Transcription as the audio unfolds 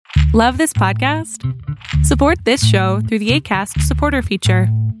Love this podcast? Support this show through the Acast supporter feature.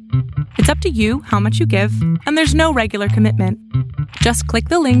 It's up to you how much you give, and there's no regular commitment. Just click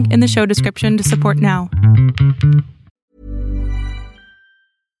the link in the show description to support now.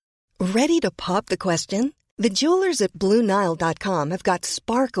 Ready to pop the question? The jewelers at BlueNile.com have got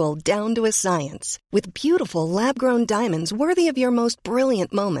sparkle down to a science with beautiful lab-grown diamonds worthy of your most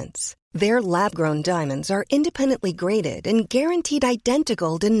brilliant moments. Their lab-grown diamonds are independently graded and guaranteed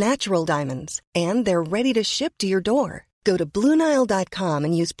identical to natural diamonds, and they're ready to ship to your door. Go to BlueNile.com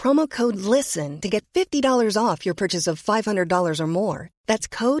and use promo code LISTEN to get $50 off your purchase of $500 or more. That's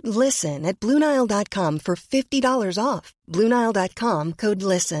code LISTEN at BlueNile.com for $50 off. BlueNile.com, code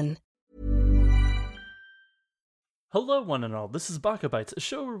LISTEN. Hello, one and all. This is Baka Bites, a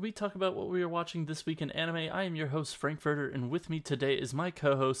show where we talk about what we are watching this week in anime. I am your host, Frankfurter, and with me today is my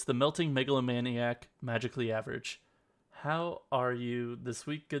co-host, the melting megalomaniac, Magically Average. How are you this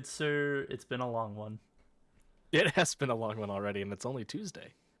week, good sir? It's been a long one. It has been a long one already, and it's only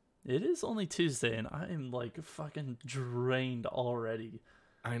Tuesday. It is only Tuesday, and I am, fucking drained already.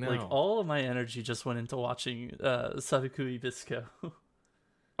 I know. All of my energy just went into watching Sabuku Ibisco.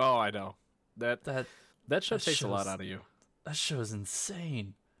 Oh, I know. That show takes a lot out of you. That show is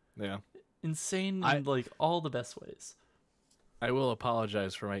insane. Yeah. Insane in, all the best ways. I will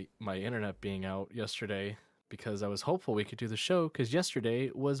apologize for my internet being out yesterday, because I was hopeful we could do the show, because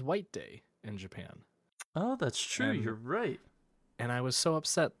yesterday was White Day in Japan. Oh, that's true. You're right. And I was so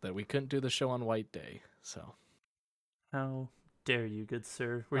upset that we couldn't do the show on White Day, so. How dare you, good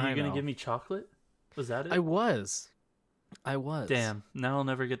sir? Were you going to give me chocolate? Was that it? I was. Damn. Now I'll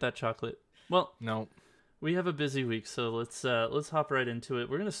never get that chocolate. Well, no. We have a busy week, so let's hop right into it.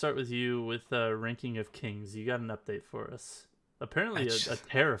 We're going to start with you with Ranking of Kings. You got an update for us. Apparently a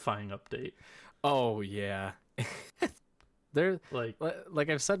terrifying update. Oh, yeah. Like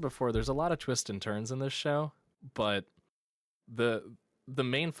I've said before, there's a lot of twists and turns in this show, but the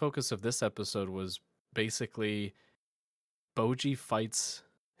main focus of this episode was basically Boji fights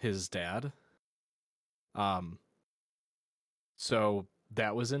his dad. So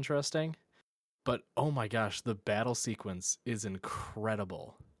that was interesting. But oh my gosh, the battle sequence is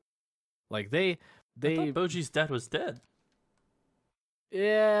incredible. Like I thought Boji's dad was dead.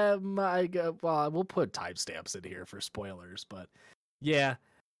 Yeah, well, we'll put timestamps in here for spoilers, but yeah,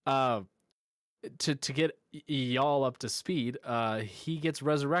 to get y'all up to speed, he gets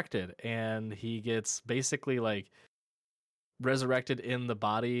resurrected, and he gets basically resurrected in the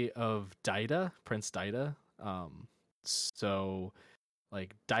body of Daida, Prince Daida. So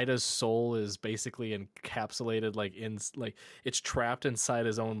Daida's soul is basically encapsulated it's trapped inside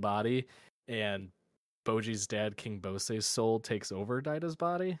his own body, and Boji's dad, King Bosei's soul takes over Daida's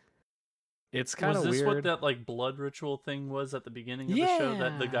body. It's kind of weird. Was this what that blood ritual thing was at the beginning of the show?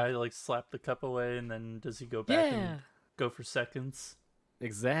 That the guy slapped the cup away, and then does he go back and go for seconds?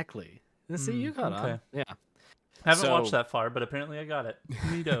 Exactly. See, you got on. Yeah. Haven't watched that far, but apparently I got it.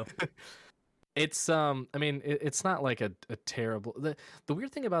 Neato. It's it's not like a terrible. The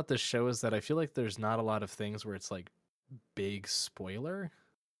weird thing about this show is that I feel like there's not a lot of things where it's big spoiler,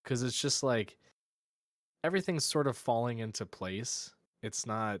 because it's just everything's sort of falling into place. It's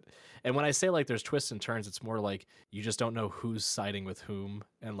not, and when I say there's twists and turns, it's more you just don't know who's siding with whom,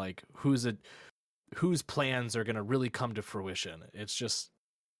 and whose plans are gonna really come to fruition. It's just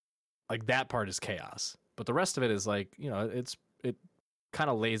that part is chaos, but the rest of it is it kind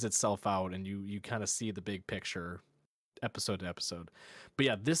of lays itself out, and you kind of see the big picture episode to episode. But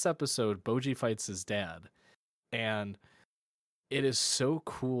yeah, this episode, Boji fights his dad, and it is so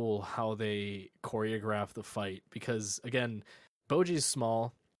cool how they choreograph the fight, because again, Boji's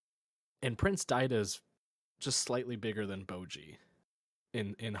small, and Prince Daida is just slightly bigger than Boji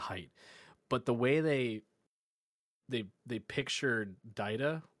in height. But the way they pictured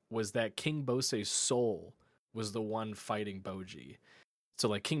Daida was that King Bosei's soul was the one fighting Boji.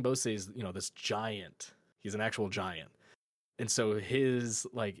 So King Bosei is, this giant. He's an actual giant. And so his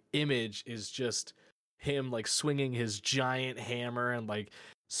image is just him swinging his giant hammer and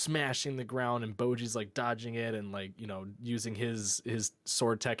smashing the ground, and Boji's dodging it and using his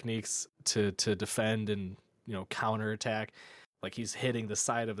sword techniques to defend and counterattack. He's hitting the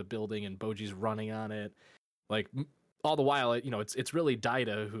side of the building, and Boji's running on it. All the while, it's really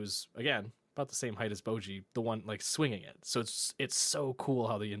Daida, who's again about the same height as Boji, the one swinging it. So it's so cool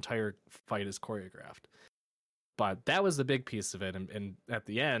how the entire fight is choreographed. But that was the big piece of it, and at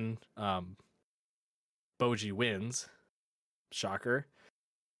the end, Boji wins. Shocker.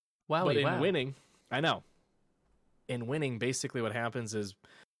 But in winning, I know. In winning, basically what happens is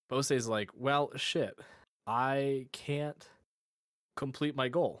Bosei's well, shit, I can't complete my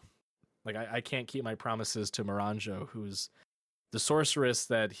goal. Like I can't keep my promises to Miranjo, who's the sorceress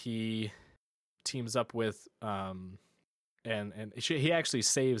that he teams up with, and he actually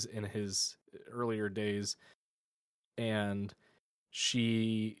saves in his earlier days, and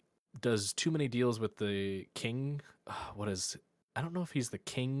she does too many deals with the king. I don't know if he's the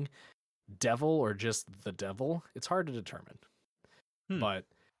king devil or just the devil. It's hard to determine. But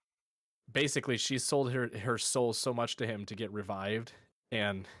basically she sold her soul so much to him to get revived,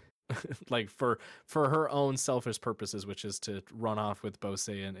 and like for her own selfish purposes, which is to run off with Bose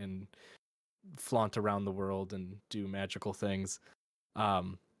and flaunt around the world and do magical things.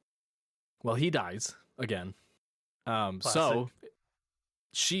 Well, he dies again. So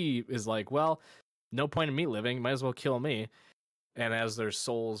she is like, well, no point in me living, might as well kill me. And as their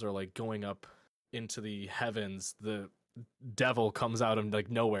souls are like going up into the heavens, the devil comes out of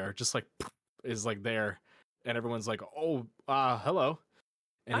like nowhere, just like is like there, and everyone's like, oh, hello.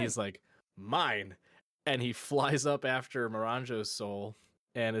 And he's like, mine. And he flies up after Miranjo's soul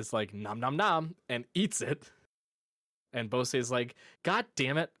and is like, nom nom nom, and eats it. And Bose's like, God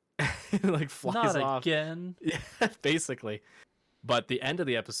damn it. Like flies Not off again. Yeah, basically. But the end of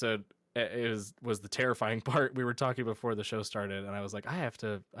the episode was the terrifying part. We were talking before the show started, and I was like, I have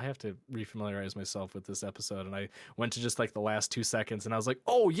to refamiliarize myself with this episode. And I went to just like the last 2 seconds, and I was like,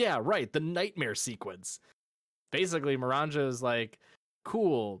 oh yeah, right, the nightmare sequence. Basically, Miranjo is like,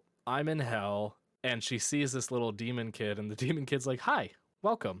 cool, I'm in hell, and she sees this little demon kid, and the demon kid's like, hi,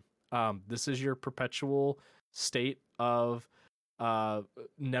 welcome. This is your perpetual state of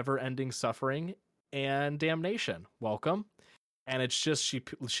never-ending suffering and damnation. Welcome. And it's just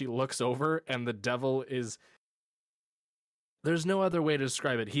she looks over, and the devil is, there's no other way to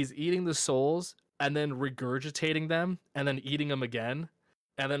describe it. He's eating the souls and then regurgitating them and then eating them again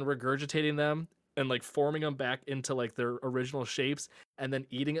and then regurgitating them and like forming them back into like their original shapes and then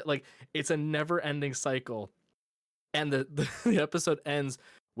eating it. Like it's a never-ending cycle. And the episode ends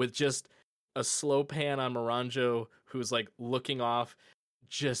with just a slow pan on Miranjo, who's like looking off,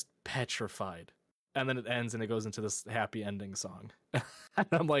 just petrified. And then it ends and it goes into this happy ending song. And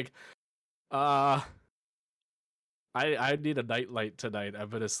I'm like, I need a nightlight tonight. I'm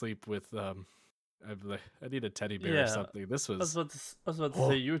gonna sleep with I need a teddy bear or something. This was. I was about to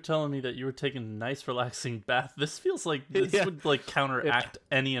say, you were telling me that you were taking a nice relaxing bath. This feels like this would like counteract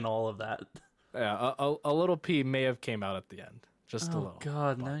any and all of that. Yeah, a little pee may have came out at the end, just a little. Oh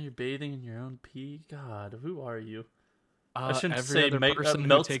God! Now you're bathing in your own pee. God, who are you? I shouldn't say other person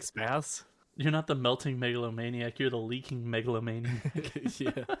who takes baths. You're not the melting megalomaniac. You're the leaking megalomaniac.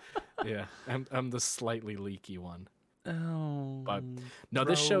 yeah. I'm the slightly leaky one. Oh, but no,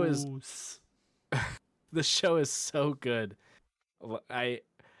 this show is so good.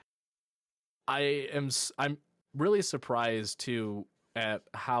 I'm really surprised too at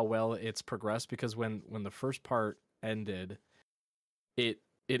how well it's progressed, because when the first part ended, it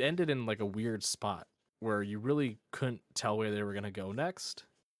ended in like a weird spot where you really couldn't tell where they were going to go next.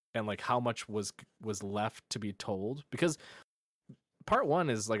 And like how much was left to be told, because part 1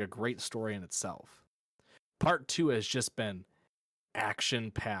 is like a great story in itself. Part 2 has just been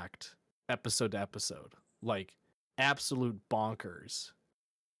action packed episode to episode, like absolute bonkers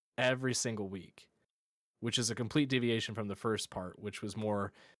every single week, which is a complete deviation from the first part, which was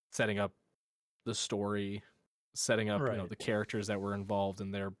more setting up the story, setting up the characters that were involved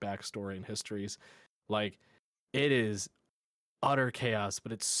in their backstory and histories. Like it is utter chaos,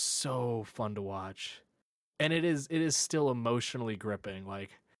 but it's so fun to watch, and it is still emotionally gripping.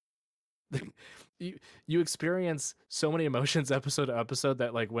 Like you experience so many emotions episode to episode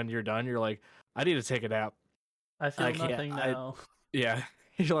that like when you're done, you're like, I need to take a nap. I feel nothing now. Yeah,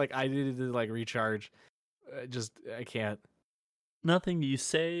 you're like, I needed to like recharge. I can't. Nothing you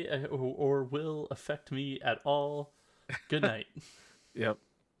say or will affect me at all. Good night. Yep.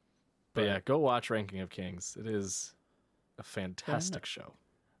 But yeah, go watch Ranking of Kings. It is a fantastic show.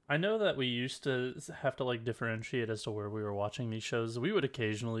 I know that we used to have to like differentiate as to where we were watching these shows. We would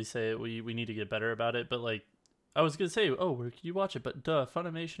occasionally say we need to get better about it, but like I was gonna say, where can you watch it? But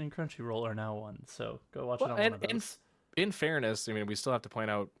Funimation and Crunchyroll are now one, so go watch it on one of those. In fairness, I mean, we still have to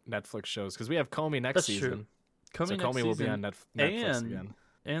point out Netflix shows, because we have Comey next season. True. Comey will be on Netflix again,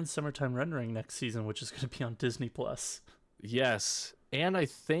 and Summertime Rendering next season, which is going to be on Disney Plus. Yes, and I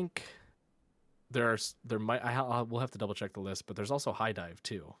think there might we'll have to double check the list, but there's also High Dive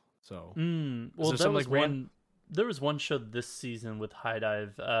too. So well, there was one show this season with High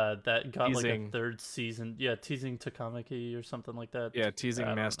Dive that got like a third season. Yeah, teasing Takamaki or something like that. Yeah, teasing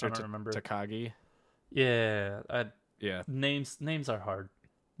Master Takagi. Yeah, Yeah. Names are hard.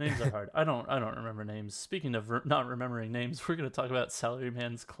 Names are hard. I don't remember names. Speaking of not remembering names, we're going to talk about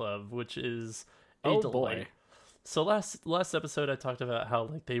Salaryman's Club, which is a delight. Boy. So last episode I talked about how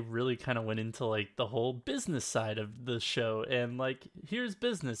like they really kind of went into like the whole business side of the show, and like here's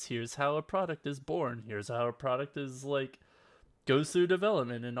business, here's how a product is born, here's how a product is like goes through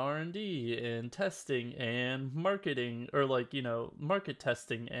development and R&D and testing and marketing, or like, you know, market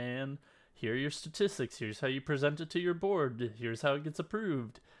testing, and here are your statistics, here's how you present it to your board, here's how it gets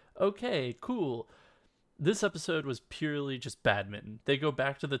approved. Okay, cool. This episode was purely just badminton. They go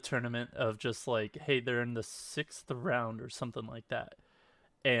back to the tournament of just like, hey, they're in the 6th round or something like that.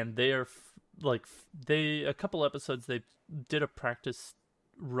 And they are a couple episodes, they did a practice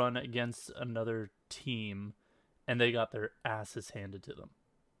run against another team and they got their asses handed to them.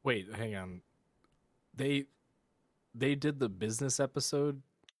 Wait, hang on. They did the business episode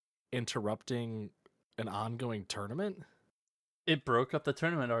interrupting an ongoing tournament? It broke up the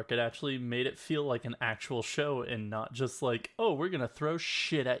tournament arc. It actually made it feel like an actual show and not just like, oh, we're going to throw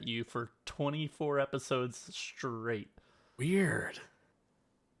shit at you for 24 episodes straight. Weird.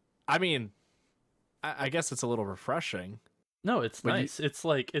 I mean, I guess it's a little refreshing. No, it's nice. It's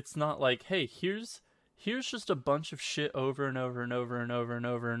like, it's not like, hey, here's just a bunch of shit over and over and over and over and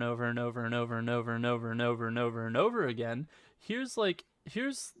over and over and over and over and over and over and over and over and over again. Here's like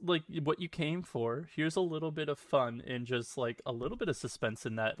what you came for. Here's a little bit of fun and just like a little bit of suspense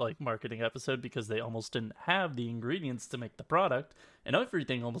in that like marketing episode, because they almost didn't have the ingredients to make the product and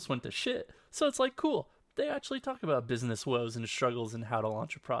everything almost went to shit. So it's like, cool. They actually talk about business woes and struggles and how to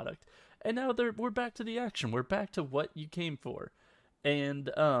launch a product. And now we're back to the action. We're back to what you came for. And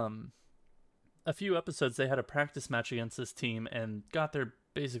a few episodes they had a practice match against this team and got their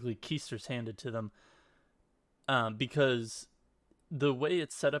basically keisters handed to them, because the way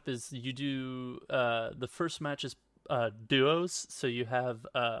it's set up is you do the first match is duos, so you have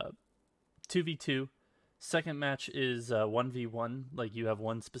 2v2. Second match is 1v1, like you have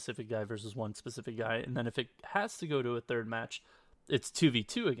one specific guy versus one specific guy, and then if it has to go to a third match, it's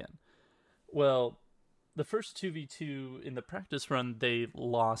 2v2 again. Well, the first 2v2 in the practice run, they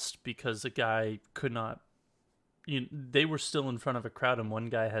lost because a guy could not, they were still in front of a crowd, and one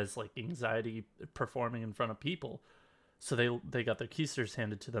guy has like anxiety performing in front of people. So they got their keisters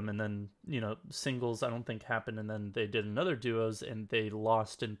handed to them, and then, singles I don't think happened, and then they did another duos, and they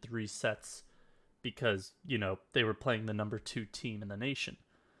lost in 3 sets because, they were playing the number 2 team in the nation.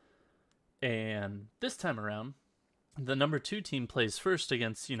 And this time around, the number 2 team plays first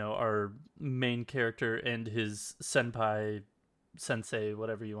against, our main character and his senpai, sensei,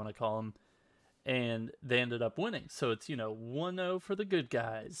 whatever you want to call him. And they ended up winning. So it's, 1-0 for the good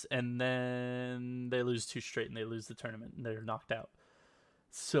guys. And then they lose 2 straight and they lose the tournament and they're knocked out.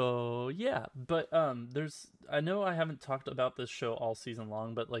 So, yeah. But I know I haven't talked about this show all season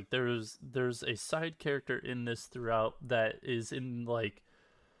long, but like there's a side character in this throughout that is in like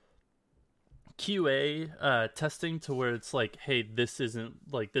QA testing, to where it's like, hey, this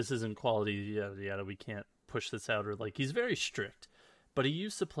isn't quality, yada, we can't push this out, or like he's very strict. But he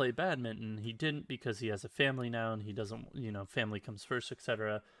used to play badminton. He didn't, because he has a family now and he doesn't, family comes first,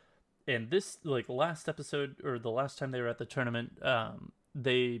 etc. And this, like, last episode, or the last time they were at the tournament,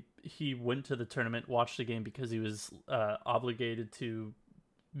 he went to the tournament, watched the game because he was obligated to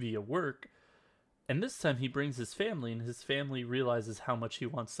via work. And this time he brings his family, and his family realizes how much he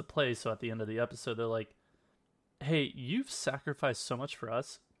wants to play. So at the end of the episode, they're like, hey, you've sacrificed so much for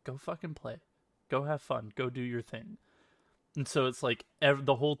us. Go fucking play. Go have fun. Go do your thing. And so it's like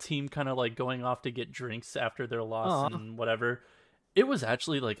the whole team kind of like going off to get drinks after their loss. Aww. And whatever. It was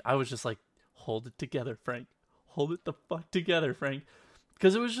actually like, I was just like, hold it together, Frank. Hold it the fuck together, Frank.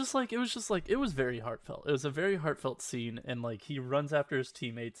 Because it was very heartfelt. It was a very heartfelt scene. And like he runs after his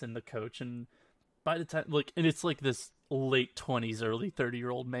teammates and the coach. And by the time, like, and it's like this late 20s, early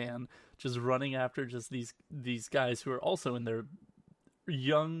 30-year-old man just running after just these guys who are also in their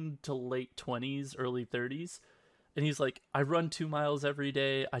young to late 20s, early 30s. And he's like, I run 2 miles every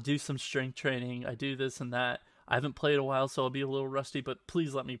day. I do some strength training. I do this and that. I haven't played a while, so I'll be a little rusty, but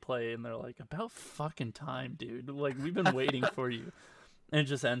please let me play. And they're like, about fucking time, dude. Like, we've been waiting for you. And it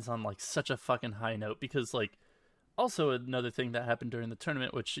just ends on like such a fucking high note, because like, also another thing that happened during the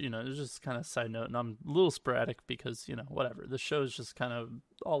tournament, which, is just kind of side note, and I'm a little sporadic because, whatever. The show's just kind of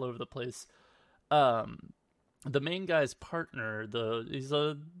all over the place. The main guy's partner, he's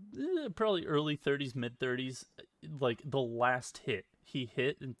a probably early 30s, mid 30s. Like the last hit he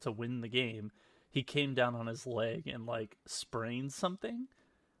hit and to win the game, he came down on his leg and like sprained something.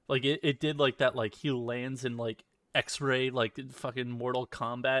 Like it did like that. Like he lands and like X-ray, like fucking Mortal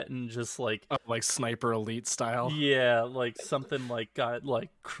Kombat, and just like like Sniper Elite style. yeah, like something like got like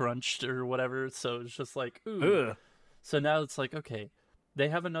crunched or whatever. So it's just like ooh. Ugh. So now it's like okay, they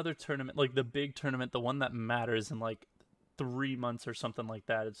have another tournament, like the big tournament, the one that matters in like 3 months or something like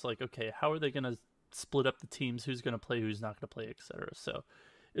that. It's like okay, how are they gonna split up the teams? Who's gonna play? Who's not gonna play? Etc. So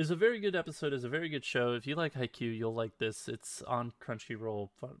it's a very good episode. It's a very good show. If you like Haikyuu, you'll like this. It's on Crunchyroll.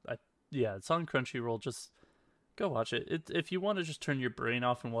 Yeah, it's on Crunchyroll. Just go watch it. If you want to just turn your brain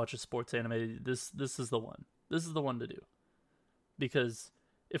off and watch a sports anime, this is the one. This is the one to do. Because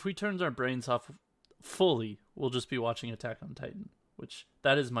if we turned our brains off fully, we'll just be watching Attack on Titan, which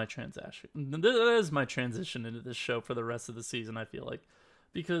that is my transition. That is my transition into this show for the rest of the season, I feel like.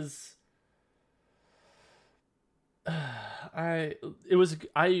 Because okay,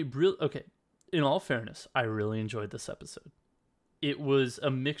 in all fairness, I really enjoyed this episode. It was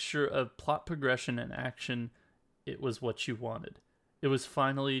a mixture of plot progression and action. It was what you wanted. It was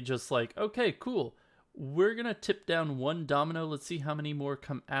finally just like, okay, cool. We're going to tip down one domino. Let's see how many more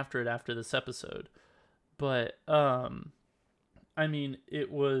come after it after this episode. But, I mean,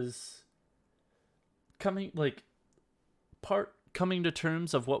 it was coming to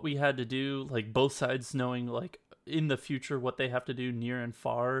terms of what we had to do, like both sides knowing like in the future what they have to do near and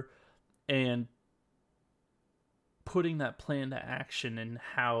far, and putting that plan to action and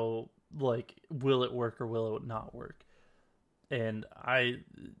how like will it work or will it not work. And I'm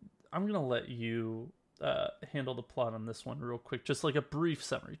gonna let you handle the plot on this one real quick, just like a brief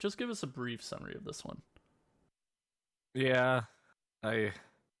summary. Just give us a brief summary of this one. Yeah, it's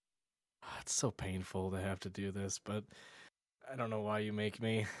so painful to have to do this, but I don't know why you make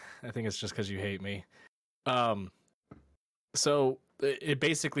me. I think it's just because you hate me. So it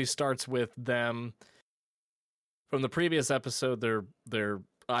basically starts with them from the previous episode. They're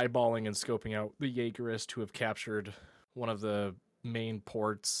eyeballing and scoping out the Jaegerist who have captured one of the main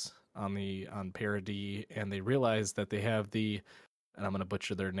ports on Paradis, and they realize that they have and I'm gonna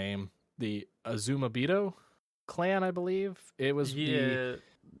butcher their name, the Azumabito clan, I believe it was. We'll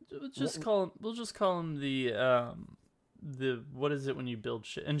just call them the what is it when you build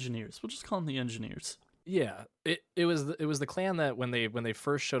shit? Engineers. We'll just call them the engineers. Yeah, it was the clan that when they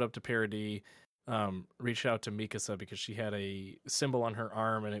first showed up to Paradis, reached out to Mikasa because she had a symbol on her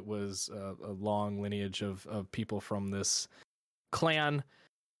arm, and it was a long lineage of people from this clan.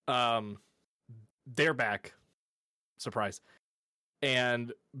 They're back, surprise,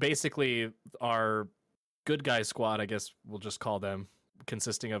 and basically our good guy squad, I guess we'll just call them,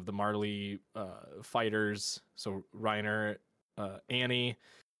 consisting of the Marley fighters, so Reiner, Annie,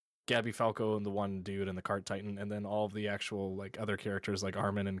 Gabby Falco, and the one dude and the Cart Titan, and then all of the actual like other characters like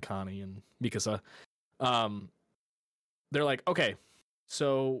Armin and Connie and Mikasa. They're like, okay,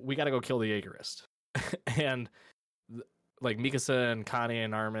 so we got to go kill the Jaegerist. And like Mikasa and Connie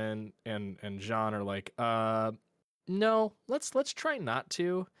and Armin and Jean are like, no, let's try not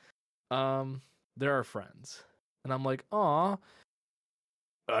to. They're our friends. And I'm like, aw,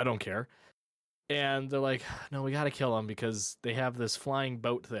 I don't care. And they're like, no, we got to kill them because they have this flying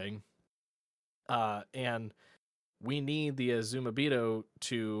boat thing. And we need the Azumabito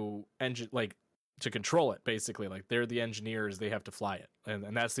to control it, basically. Like, they're the engineers, they have to fly it.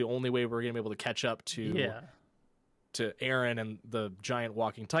 And that's the only way we're going to be able to catch up to Eren and the giant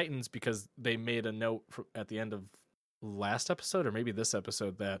walking titans, because they made a note at the end of last episode, or maybe this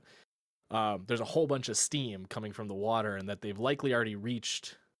episode, that there's a whole bunch of steam coming from the water, and that they've likely already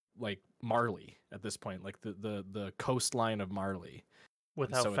reached like Marley at this point, like the coastline of Marley.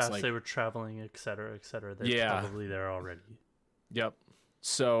 With how fast they were traveling, et cetera, they're probably there already. Yep.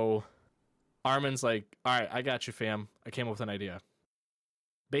 So Armin's like, all right, I got you, fam. I came up with an idea.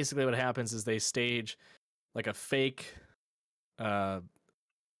 Basically what happens is they stage like a fake they're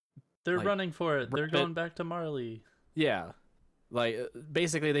running for it. They're going back to Marley. Yeah. Like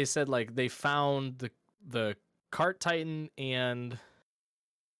basically they said like they found the Cart Titan and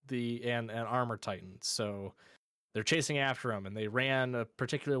Armor Titan. So they're chasing after them, and they ran a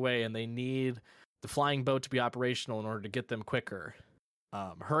particular way, and they need the flying boat to be operational in order to get them quicker.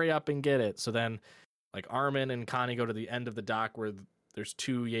 Hurry up and get it. So then like Armin and Connie go to the end of the dock where there's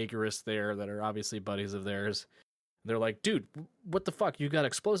two Jaegerists there that are obviously buddies of theirs. They're like, dude, what the fuck? You got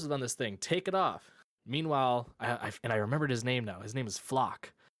explosives on this thing. Take it off. Meanwhile, I remembered his name now. His name is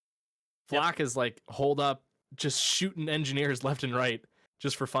Flock. Flock is like holed up, just shooting engineers left and right,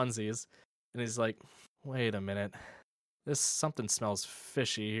 just for funsies. And he's like, wait a minute. Something smells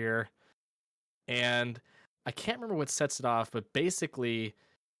fishy here. And I can't remember what sets it off, but basically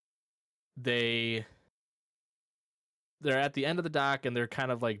they're at the end of the dock, and they're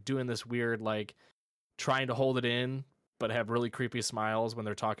kind of like doing this weird like trying to hold it in, but have really creepy smiles when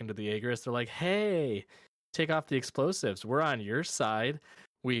they're talking to the Aegis. They're like, "Hey, take off the explosives. We're on your side.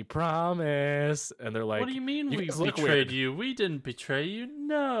 We promise." And they're like, "What do you mean we guys look betrayed weird." you? We didn't betray you.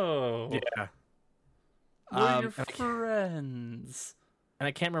 No. Yeah. We're your friends. And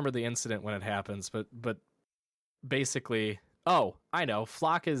I can't remember the incident when it happens, but basically, oh, I know.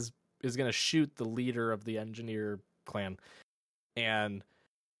 Flock is going to shoot the leader of the engineer clan, and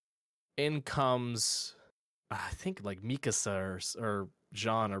in comes, I think, like Mikasa or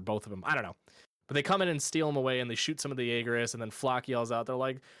Jean or both of them. I don't know. But they come in and steal him away, and they shoot some of the Aegis, and then Flock yells out, they're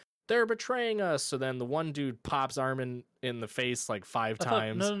like, "They're betraying us." So then the one dude pops Armin in the face like 5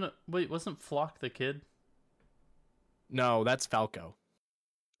 times. No. Wait, wasn't Flock the kid? No, that's Falco.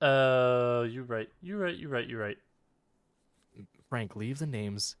 You're right. Frank, leave the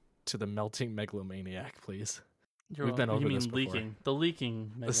names to the melting megalomaniac, please. We've been over this leaking. before. The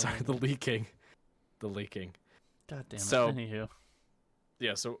leaking. Sorry, the leaking. God damn it. So, anywho.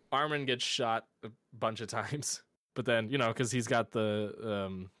 Yeah, so Armin gets shot a bunch of times, but then, because he's got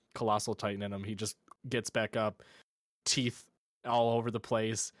the Colossal Titan in him, he just gets back up, teeth all over the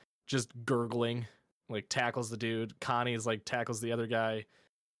place, just gurgling, like tackles the dude. Connie's like tackles the other guy.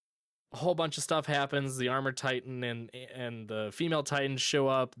 A whole bunch of stuff happens. The Armored Titan and the female Titans show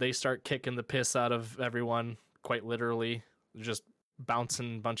up. They start kicking the piss out of everyone, quite literally, just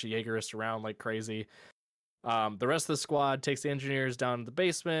bouncing a bunch of Jaegerists around like crazy. The rest of the squad takes the engineers down to the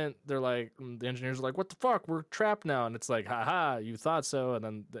basement. They're like, the engineers are like, "What the fuck? We're trapped now." And it's like, "Haha, you thought so." And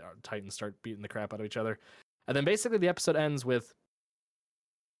then the Titans start beating the crap out of each other. And then basically the episode ends with,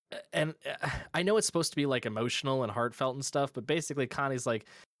 and I know it's supposed to be like emotional and heartfelt and stuff, but basically Connie's like,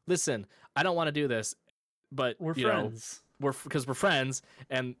 "Listen, I don't want to do this, but we're friends. Because we're friends."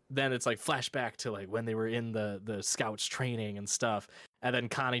 And then it's like flashback to like when they were in the scouts training and stuff. And then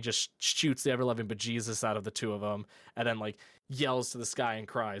Connie just shoots the ever-loving bejesus out of the two of them, and then like yells to the sky and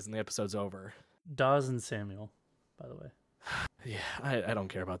cries, and the episode's over. Dawes and Samuel, by the way. Yeah, I don't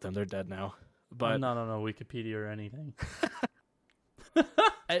care about them. They're dead now. But I'm not on a Wikipedia or anything.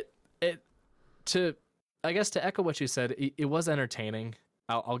 I guess to echo what you said, it was entertaining.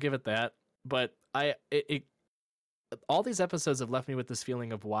 I'll give it that. But all these episodes have left me with this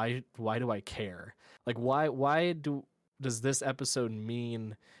feeling of why do I care? Like why does this episode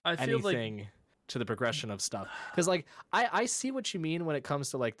mean anything to the progression of stuff? Because like I see what you mean when it comes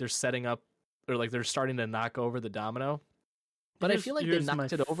to like they're setting up or like they're starting to knock over the domino, but I feel like they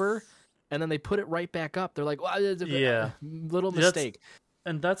knocked it over and then they put it right back up. They're like, "Well, yeah, little mistake."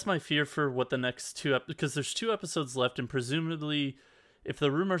 And that's my fear for what the next because there's 2 episodes left, and presumably, if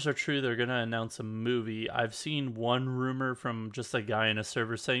the rumors are true, they're going to announce a movie. I've seen one rumor from just a guy in a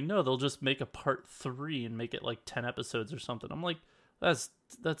server saying, no, they'll just make a part 3 and make it like 10 episodes or something. I'm like, that's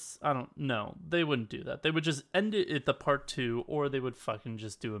I don't know. They wouldn't do that. They would just end it at the part 2, or they would fucking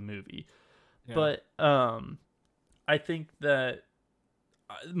just do a movie. Yeah. But I think that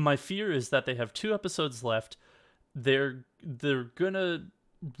my fear is that they have 2 episodes left. They're going to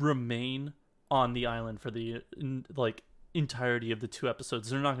remain on the island for the entirety of the 2 episodes.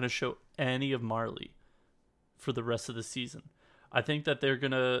 They're not going to show any of Marley for the rest of the season. I think that they're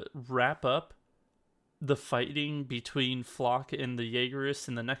going to wrap up the fighting between Flock and the Jaegerists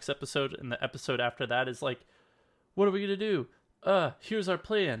in the next episode, and the episode after that is like, what are we going to do? Here's our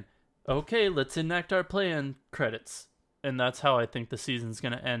plan. Okay, let's enact our plan. Credits. And that's how I think the season's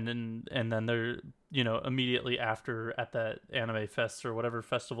going to end. And then they're, immediately after at that Anime Fest or whatever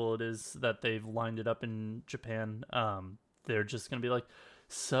festival it is that they've lined it up in Japan, they're just going to be like,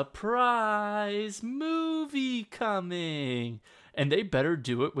 surprise movie coming. And they better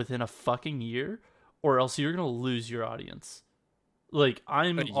do it within a fucking year, or else you're going to lose your audience. Like,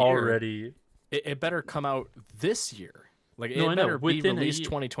 I'm already... It better come out this year. Like, it better be released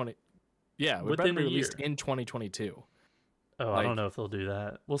 2020. Yeah, it better be released in 2022. Oh, I don't know if they'll do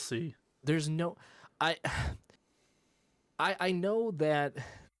that. We'll see. There's no... I know that...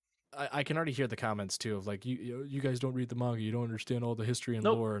 I can already hear the comments, too, of like, you guys don't read the manga, you don't understand all the history and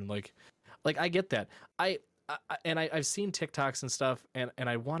lore, and like I get that. I've seen TikToks and stuff, and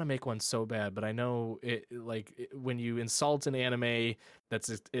I want to make one so bad, but I know when you insult an anime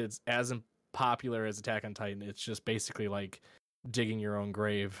it's as popular as Attack on Titan, it's just basically like digging your own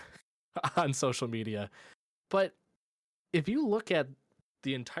grave on social media. But if you look at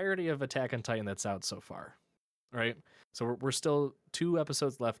the entirety of Attack on Titan that's out so far, right? So we're still 2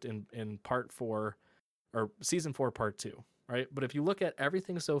 episodes left in part 4, or season 4, part 2, right? But if you look at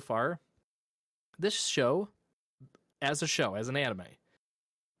everything so far, this show, as an anime,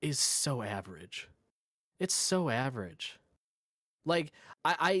 is so average. It's so average. Like,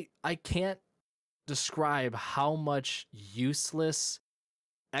 I can't describe how much useless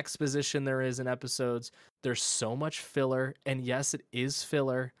exposition there is in episodes. There's so much filler, and yes, it is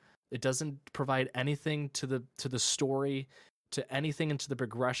filler. It doesn't provide anything to the story, to anything into the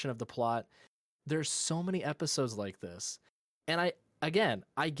progression of the plot. There's so many episodes like this. And I get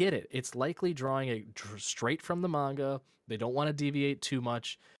it. It's likely drawing it straight from the manga. They don't want to deviate too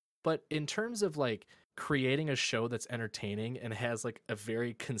much. But in terms of like creating a show that's entertaining and has like a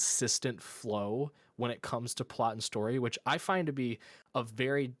very consistent flow when it comes to plot and story, which I find to be a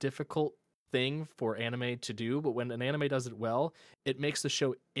very difficult thing for anime to do, but when an anime does it well, it makes the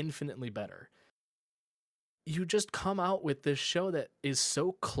show infinitely better. You just come out with this show that is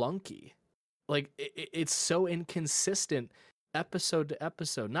so clunky. Like it's so inconsistent episode to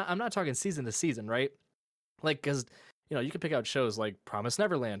episode. I'm not talking season to season, right? Like, because you can pick out shows like Promise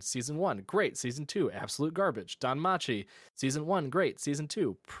Neverland, season 1, great. Season 2, absolute garbage. Danmachi, season 1, great. Season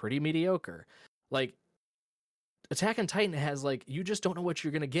 2, pretty mediocre. Like, Attack on Titan has, like, you just don't know what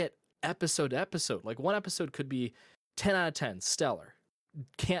you're going to get episode to episode. Like, one episode could be 10 out of 10, stellar.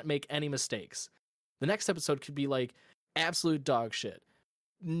 Can't make any mistakes. The next episode could be, like, absolute dog shit.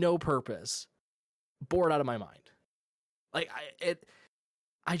 No purpose. Bored out of my mind. Like,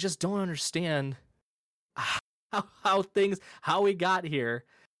 I just don't understand how we got here,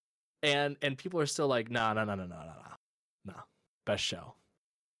 and people are still like, no, best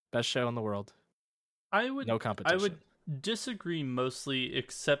show in the world. No competition. I would disagree mostly,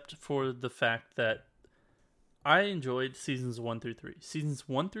 except for the fact that I enjoyed seasons 1 through 3. Seasons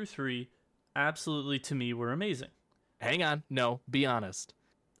 1 through 3 absolutely to me were amazing. Hang on, no, be honest.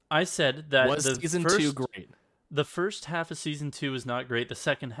 I said that was season 2 great? The first half of season 2 is not great. The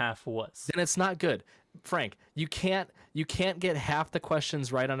second half was. Then it's not good. Frank, you can't get half the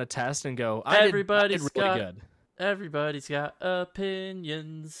questions right on a test and go, I did really good. Everybody's got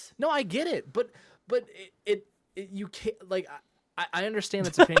opinions. No, I get it, but it you can't, like, I understand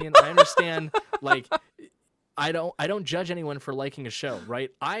its opinion. I understand, like, I don't judge anyone for liking a show,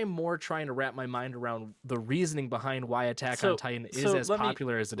 right? I'm more trying to wrap my mind around the reasoning behind why Attack on Titan is as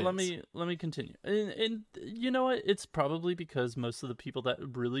popular as it is. Let me continue. And you know what? It's probably because most of the people that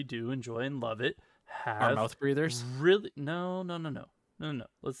really do enjoy and love it are mouth breathers. Really? No.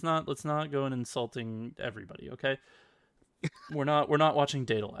 Let's not go and insulting everybody, okay? We're not watching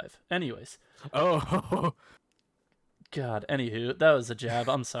Data Live. Anyways. Oh. God, anywho, that was a jab.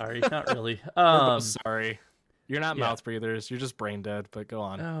 I'm sorry. Not really. Sorry. You're not mouth breathers. You're just brain dead, but go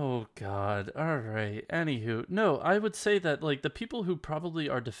on. Oh, God. All right. Anywho. No, I would say that, like, the people who probably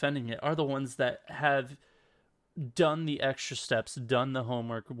are defending it are the ones that have done the extra steps, done the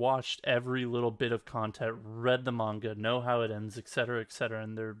homework, watched every little bit of content, read the manga, know how it ends, etc.,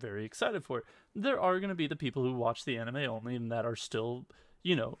 and they're very excited for it. There are going to be the people who watch the anime only and that are still,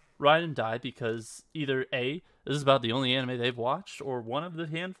 ride and die because either A, this is about the only anime they've watched, or one of the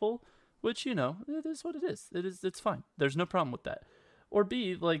handful, which, it is what it is. It's fine. There's no problem with that. Or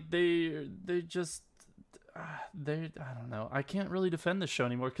B, like, they just, I don't know. I can't really defend this show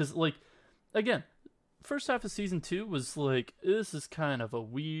anymore because, like, again, first half of season 2 was like, this is kind of a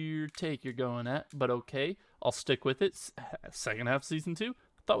weird take you're going at, but okay, I'll stick with it. Second half of season 2,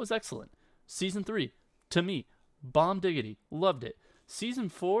 I thought was excellent. Season 3, to me, bomb diggity, loved it. Season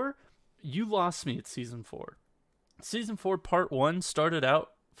 4, you lost me at season 4. Season 4 part 1 started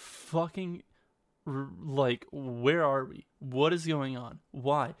out fucking like, where are we? What is going on?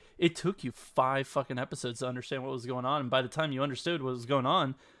 Why? It took you 5 fucking episodes to understand what was going on, and by the time you understood what was going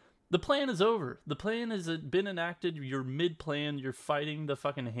on, the plan is over. The plan has been enacted. You're mid-plan. You're fighting the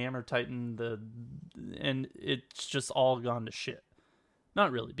fucking Hammer Titan, and it's just all gone to shit.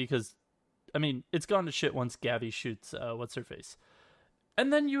 Not really, because, I mean, it's gone to shit once Gavi shoots what's-her-face.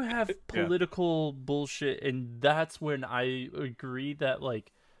 And then you have political bullshit, and that's when I agree that,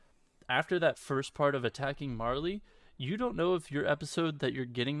 like, after that first part of attacking Marley, you don't know if your episode that you're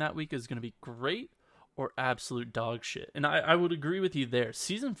getting that week is going to be great or absolute dog shit. And I would agree with you there.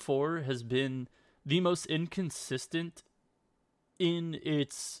 Season 4 has been the most inconsistent in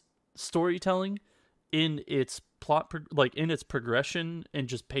its storytelling, in its plot, in its progression, and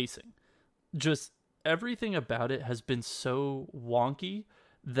just pacing. Just everything about it has been so wonky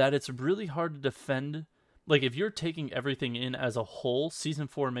that it's really hard to defend. Like, if you're taking everything in as a whole, season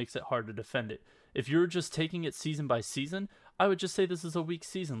 4 makes it hard to defend it. If you're just taking it season by season, I would just say this is a weak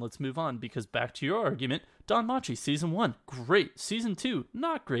season. Let's move on, because back to your argument, Danmachi, season 1, great. Season 2,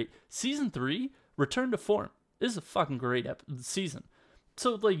 not great. Season 3, return to form. This is a fucking great season.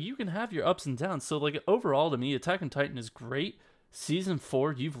 So, like, you can have your ups and downs. So, like, overall, to me, Attack on Titan is great. Season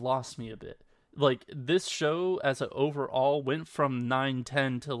 4, you've lost me a bit. Like, this show as an overall went from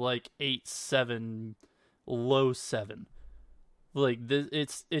 9-10 to like 8-7, low 7. Like,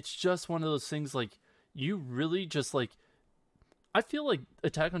 this, it's just one of those things, like, you really just, like, I feel like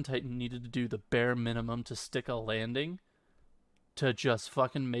Attack on Titan needed to do the bare minimum to stick a landing, to just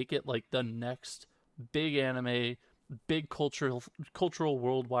fucking make it like the next big anime, big cultural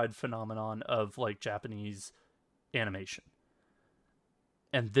worldwide phenomenon of like Japanese animation.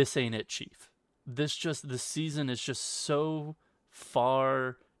 And this ain't it, Chief. This season is just so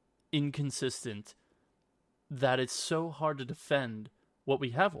far inconsistent that it's so hard to defend what we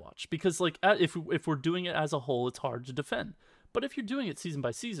have watched. Because like, if we're doing it as a whole, it's hard to defend. But if you're doing it season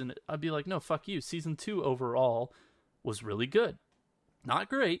by season, I'd be like, no, fuck you. Season 2 overall was really good. Not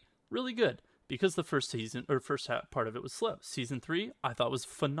great, really good. Because the first season, or first part of it was slow. Season 3, I thought was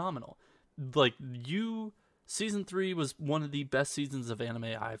phenomenal. Like, Season 3 was one of the best seasons of anime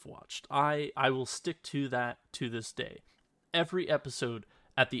I've watched. I will stick to that to this day. Every episode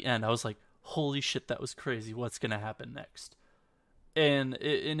at the end, I was like, holy shit, that was crazy. What's going to happen next? And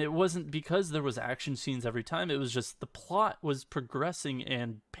it wasn't because there was action scenes every time. It was just the plot was progressing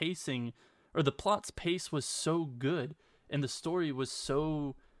and pacing, or the plot's pace was so good, and the story was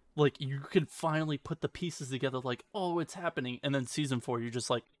so, like, you could finally put the pieces together, like, oh, it's happening. And then season 4, you're just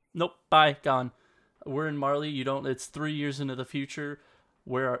like, nope, bye, gone. We're in Marley. It's 3 years into the future.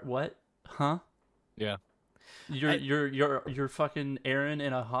 What? Huh? Yeah. You're fucking Aaron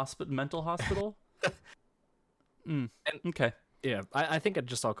in a mental hospital? Okay. Yeah, I think it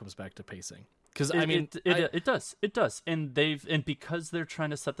just all comes back to pacing. Because it does, and because they're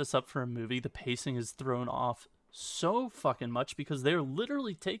trying to set this up for a movie, the pacing is thrown off so fucking much because they're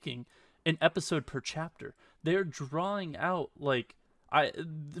literally taking an episode per chapter. They're drawing out, like,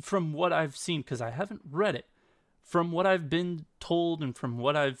 from what I've seen, because I haven't read it, from what I've been told and from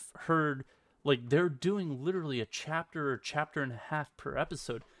what I've heard, like, they're doing literally a chapter or chapter and a half per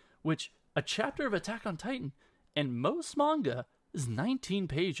episode, which a chapter of Attack on Titan and most manga is 19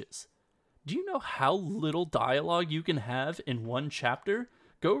 pages. Do you know how little dialogue you can have in one chapter?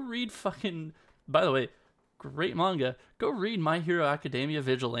 Go read fucking, by the way, great manga. Go read My Hero Academia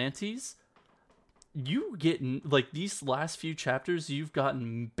Vigilantes. You get, like, these last few chapters, you've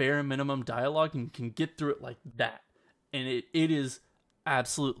gotten bare minimum dialogue and can get through it like that. And it is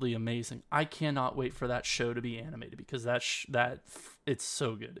absolutely amazing. I cannot wait for that show to be animated because it's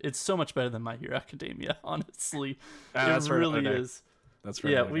so good. It's so much better than My Hero Academia, honestly. It really is. That's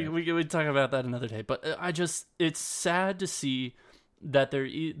right. Yeah, we talk about that another day. But it's sad to see that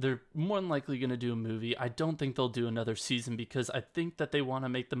they're more than likely going to do a movie. I don't think they'll do another season because I think that they want to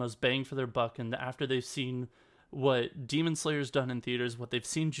make the most bang for their buck. And after they've seen what Demon Slayer's done in theaters, what they've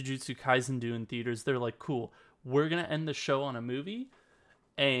seen Jujutsu Kaisen do in theaters, they're like, cool, we're going to end the show on a movie.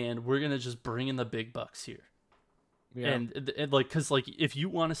 And we're going to just bring in the big bucks here. Yeah. And like, because like, if you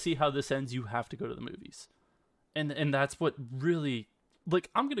want to see how this ends, you have to go to the movies. And that's what really,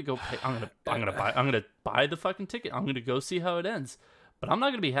 like, I'm going to go pay. I'm going to buy the fucking ticket. I'm going to go see how it ends. But I'm not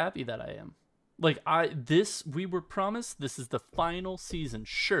going to be happy that I am. Like, we were promised this is the final season.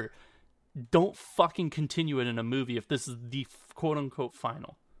 Sure. Don't fucking continue it in a movie if this is the quote unquote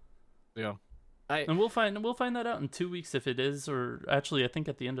final. Yeah. And we'll find that out in 2 weeks if it is, or actually I think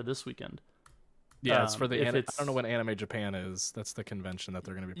at the end of this weekend. Yeah, it's for the I don't know when Anime Japan is. That's the convention that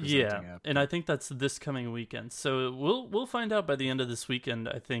they're going to be presenting at. And I think that's this coming weekend. So we'll find out by the end of this weekend,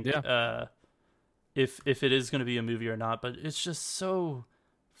 I think, if it is going to be a movie or not. But it's just so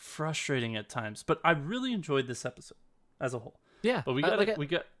frustrating at times. But I really enjoyed this episode as a whole. Yeah, but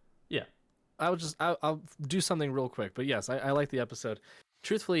I'll do something real quick. But yes, I like the episode.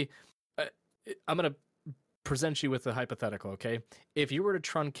 Truthfully, I'm going to present you with a hypothetical, okay? If you were to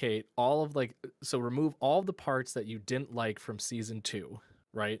truncate remove all the parts that you didn't like from season 2,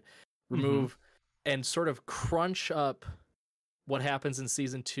 right? Remove and sort of crunch up what happens in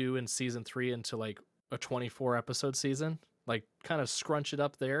season 2 and season 3 into like a 24 episode season, like kind of scrunch it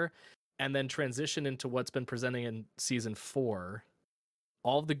up there and then transition into what's been presenting in season 4,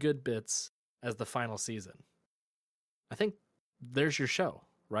 all the good bits as the final season. I think there's your show,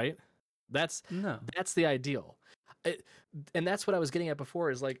 right? That's the ideal, and that's what I was getting at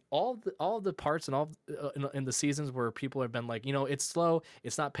before. Is like all the parts and all in the seasons where people have been like, it's slow,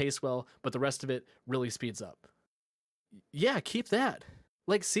 it's not paced well, but the rest of it really speeds up. Yeah, keep that.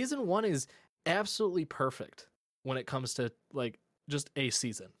 Like season 1 is absolutely perfect when it comes to like just a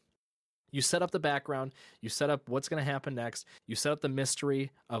season. You set up the background, you set up what's going to happen next, you set up the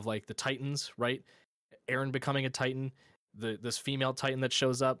mystery of like the Titans, right? Eren becoming a Titan, this female Titan that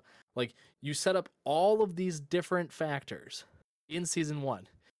shows up. Like, you set up all of these different factors in season 1.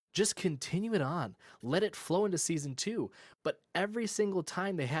 just continue it on. Let it flow into season 2. But every single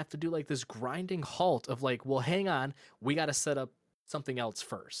time they have to do like this grinding halt of like, well, hang on, we got to set up something else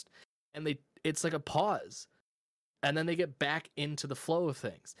first. And it's like a pause. And then they get back into the flow of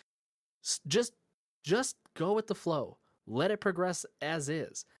things. Just go with the flow. Let it progress as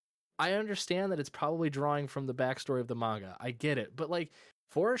is. I understand that it's probably drawing from the backstory of the manga. I get it. But like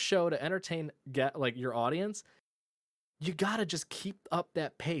for a show to entertain like your audience, you got to just keep up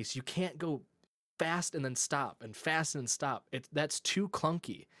that pace. You can't go fast and then stop and fast and then stop. That's too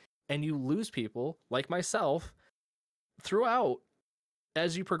clunky. And you lose people like myself throughout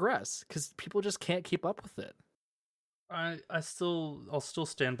as you progress because people just can't keep up with it. I'll still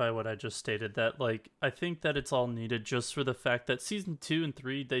stand by what I just stated, that like I think that it's all needed just for the fact that season 2 and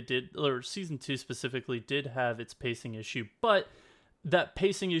 3 season 2 specifically did have its pacing issue, but that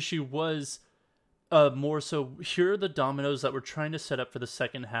pacing issue was more so here are the dominoes that we're trying to set up for the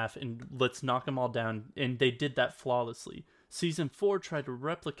second half and let's knock them all down, and they did that flawlessly. Season 4 tried to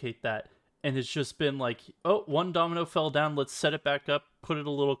replicate that, and it's just been like, oh, one domino fell down, let's set it back up, put it a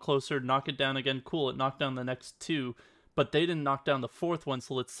little closer, knock it down again, cool, it knocked down the next 2, but they didn't knock down the 4th one,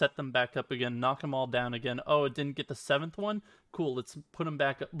 so let's set them back up again, knock them all down again. Oh, it didn't get the 7th one? Cool, let's put them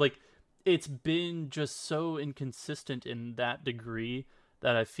back up. Like, it's been just so inconsistent in that degree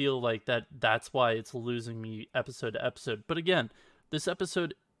that I feel like that's why it's losing me episode to episode. But again, this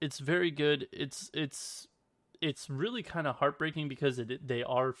episode, it's very good. It's really kind of heartbreaking because they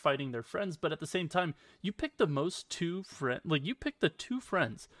are fighting their friends, but at the same time, you pick the you pick the 2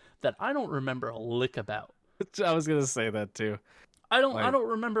 friends that I don't remember a lick about. I was gonna say that too. I don't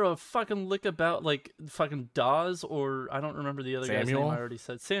remember a fucking lick about like fucking Dawes, or I don't remember the other guy's name. I already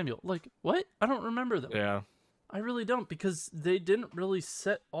said Samuel. Like what? I don't remember them. Yeah, I really don't, because they didn't really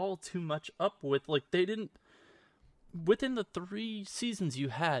set all too much up with, like, they didn't, within the 3 seasons you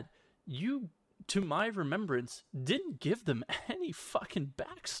had, you, to my remembrance, didn't give them any fucking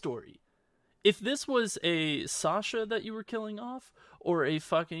backstory. If this was a Sasha that you were killing off, or a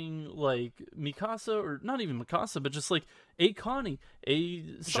fucking, like, Mikasa, or not even Mikasa, but just, like, a Connie,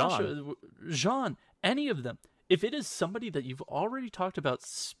 a Sasha, Jean, any of them, if it is somebody that you've already talked about,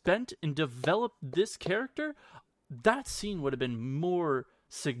 spent and developed this character, that scene would have been more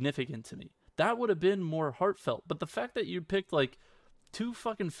significant to me. That would have been more heartfelt. But the fact that you picked, like, 2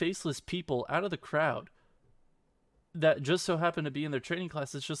 fucking faceless people out of the crowd that just so happen to be in their training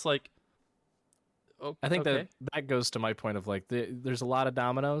class, it's just like, okay. I think that goes to my point of, like, there's a lot of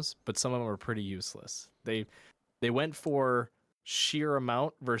dominoes, but some of them are pretty useless. They went for sheer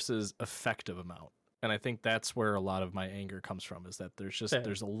amount versus effective amount. And I think that's where a lot of my anger comes from, is that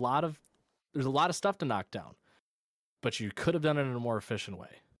there's a lot of stuff to knock down, but you could have done it in a more efficient way.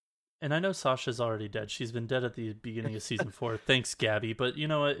 And I know Sasha's already dead. She's been dead at the beginning of season 4. Thanks, Gabby. But you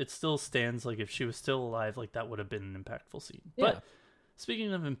know what? It still stands. Like, if she was still alive, like, that would have been an impactful scene. Yeah. But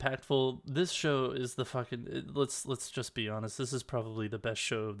speaking of impactful, this show is the fucking. Let's just be honest. This is probably the best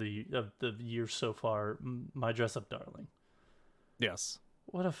show of the year so far. My Dress Up Darling. Yes.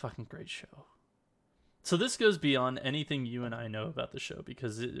 What a fucking great show. So this goes beyond anything you and I know about the show,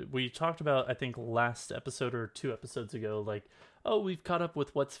 because we talked about, I think, last episode or 2 episodes ago, like, oh, we've caught up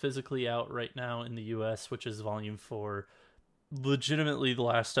with what's physically out right now in the US, which is Volume 4. Legitimately, the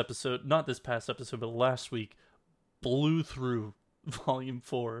last episode, not this past episode, but last week, blew through Volume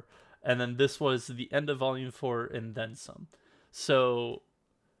 4, and then this was the end of Volume 4 and then some. So,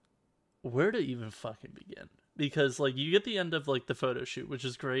 where to even fucking begin? Because, like, you get the end of, like, the photo shoot, which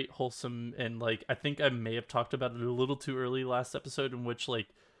is great, wholesome, and, like, I think I may have talked about it a little too early last episode, in which, like,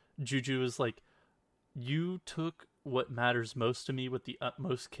 Juju is like, you took what matters most to me with the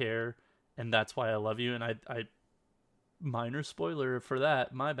utmost care, and that's why I love you. And I minor spoiler for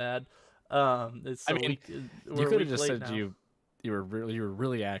that, my bad. It's so you could have just said now. you were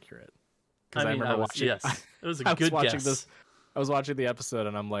really accurate. Because I remember watching. Yes, it was a good guess. I was watching the episode,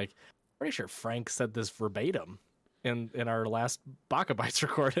 and I'm like, pretty sure Frank said this verbatim in our last Baka Bites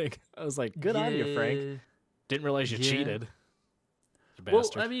recording. I was like, good on you, Frank. Didn't realize you cheated. Well,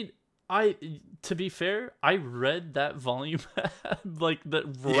 I mean, to be fair, I read that volume like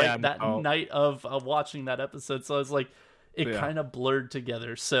that night of watching that episode, so I was like, it kind of blurred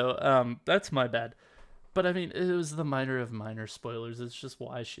together. So that's my bad. But I mean, it was the minor of minor spoilers. It's just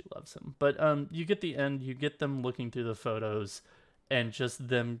why she loves him. But you get the end, you get them looking through the photos, and just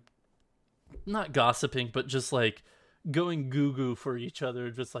them not gossiping, but just like going goo-goo for each other,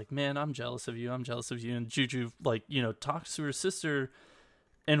 just like, man, I'm jealous of you, and Juju, like, you know, talks to her sister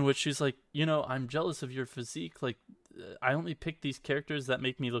in which she's like, I'm jealous of your physique. Like, I only pick these characters that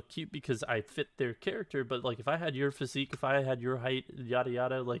make me look cute because I fit their character. But like, if I had your physique, if I had your height, yada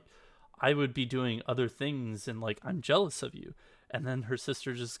yada, like, I would be doing other things, and like, I'm jealous of you. And then her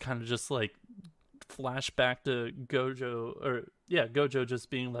sister just kind of just like flashback to Gojo just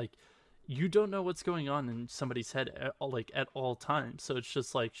being like, you don't know what's going on in somebody's head at all times. So it's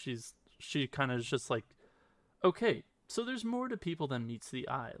just like she kind of is just like, okay, so there's more to people than meets the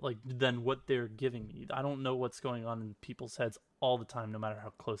eye, like, than what they're giving me. I don't know what's going on in people's heads all the time, no matter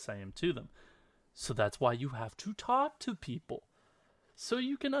how close I am to them. So that's why you have to talk to people, so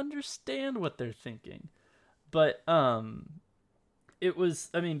you can understand what they're thinking. But it was,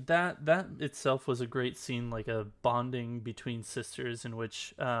 I mean, that itself was a great scene, like a bonding between sisters, in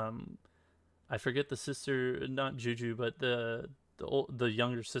which I forget the sister, not Juju, but the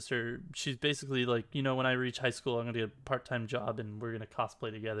younger sister. She's basically like, when I reach high school, I'm gonna get a part-time job and we're gonna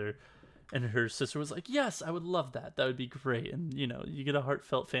cosplay together. And her sister was like, yes, I would love that. That would be great. And you get a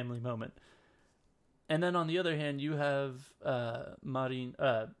heartfelt family moment. And then on the other hand, you have Kitagawa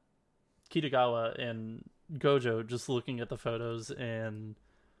and Gojo just looking at the photos, and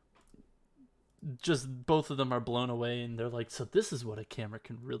just both of them are blown away, and they're like, so this is what a camera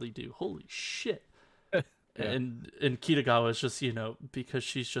can really do. Holy shit. Yeah. And Kitagawa is just, because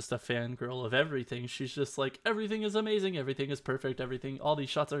she's just a fangirl of everything, she's just like, everything is amazing, everything is perfect, all these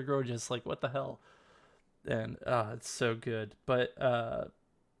shots are gorgeous, like, what the hell? And it's so good. But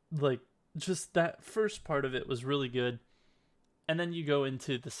like, just that first part of it was really good. And then you go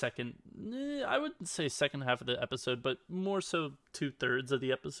into the second, I wouldn't say second half of the episode, but more so 2/3 of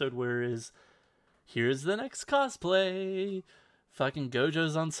the episode, whereas here's the next cosplay. Fucking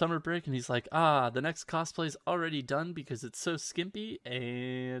Gojo's on summer break, and he's like, the next cosplay's already done because it's so skimpy,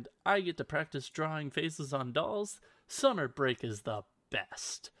 and I get to practice drawing faces on dolls. Summer break is the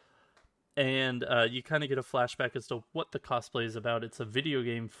best. And you kind of get a flashback as to what the cosplay is about. It's a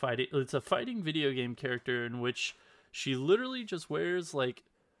fighting video game character in which she literally just wears like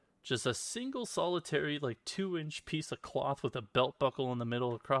just a single solitary like 2-inch piece of cloth with a belt buckle in the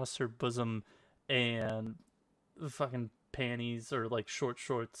middle across her bosom, and fucking panties or like short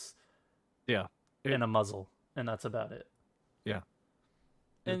shorts, and a muzzle, and that's about it.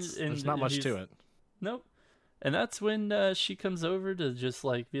 And there's not much to it. Nope. And that's when she comes over to just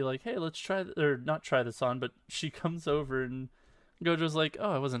like be like, hey, let's try or not try this on, but she comes over, and Gojo's like,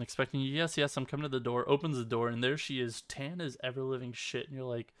 oh, I wasn't expecting you. Yes, I'm coming to the door. Opens the door, and there she is, tan as ever living shit, and you're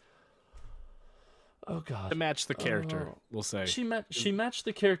like, oh god. To match the character, we'll say. She matched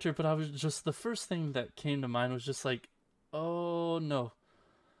the character, but I was just, the first thing that came to mind was just like, oh no,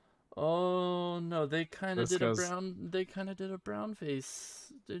 they kind of did a brown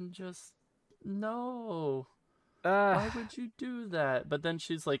face, and just no. Why would you do that? But then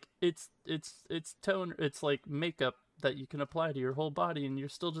she's like, it's tone, it's like makeup that you can apply to your whole body, and you're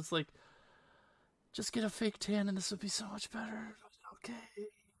still just like, just get a fake tan and this would be so much better. Okay,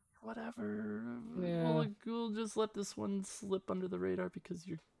 whatever. Yeah. We'll just let this one slip under the radar because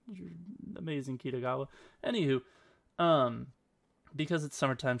you're amazing, Kitagawa. Anywho, because it's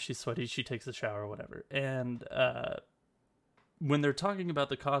summertime, she's sweaty, she takes a shower, whatever. And when they're talking about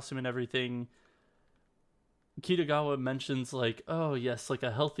the costume and everything, Kitagawa mentions like, oh yes, like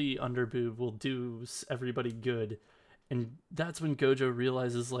a healthy underboob will do everybody good. And that's when Gojo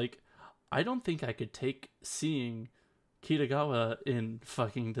realizes, like, I don't think I could take seeing Kitagawa in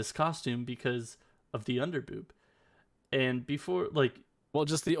fucking this costume because of the underboob. And before, like, well,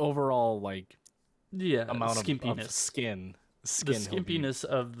 just the overall, like, amount skimpiness. Of skin. The skimpiness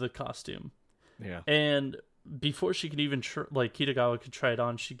of the costume. Yeah. And before she could even Kitagawa could try it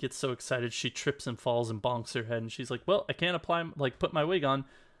on, she gets so excited she trips and falls and bonks her head, and she's like, well, I can't put my wig on.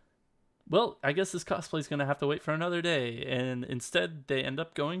 Well, I guess this cosplay's gonna have to wait for another day. And instead they end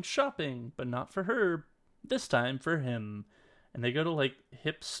up going shopping, but not for her, this time for him. And they go to like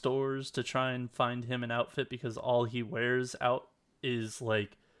hip stores to try and find him an outfit, because all he wears out is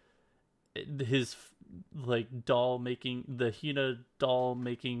like his like the Hina doll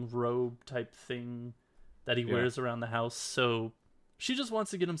making robe type thing that he wears around the house. So she just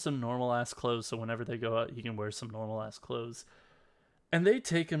wants to get him some normal ass clothes, so whenever they go out he can wear some normal ass clothes. And they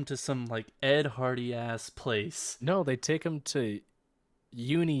take him to some like Ed Hardy ass place. No, they take him to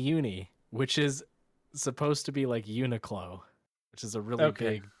Uni, which is supposed to be like Uniqlo, which is a really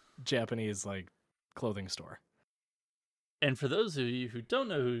big Japanese like clothing store. And for those of you who don't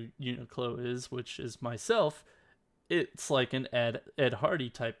know who Uniqlo is, which is myself, it's like an Ed Hardy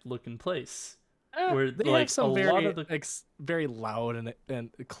type looking place. Where they like have some very loud and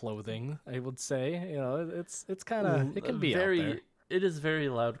clothing, I would say. You know, it's kind of, it can be very out there. it is very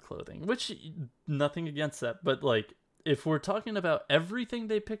loud clothing, which nothing against that, but like if we're talking about everything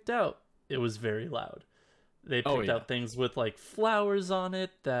they picked out, it was very loud. They picked out things with like flowers on it.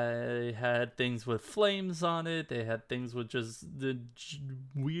 They had things with flames on it. They had things with just the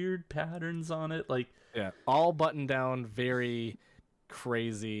weird patterns on it. Like, yeah, all button down, very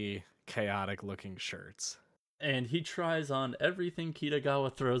crazy, chaotic looking shirts. And he tries on everything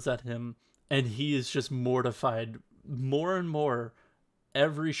Kitagawa throws at him, and he is just mortified more and more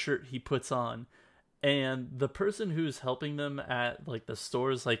every shirt he puts on. And the person who's helping them at like the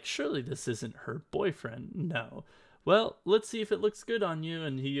store is like, surely this isn't her boyfriend. No. Well, let's see if it looks good on you.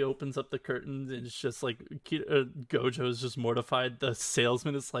 And he opens up the curtains, and it's just like Gojo is just mortified. The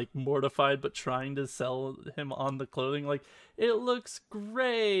salesman is like mortified, but trying to sell him on the clothing. Like, it looks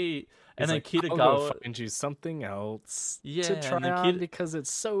great. And then Kitagawa, I'll go find you something else to try on because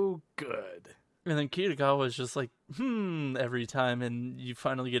it's so good. And then Kitagawa is just like, every time, and you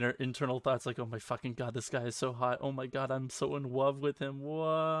finally get her internal thoughts like, oh my fucking god, this guy is so hot. Oh my god, I'm so in love with him.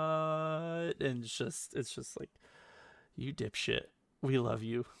 What? And it's just like, you dipshit. We love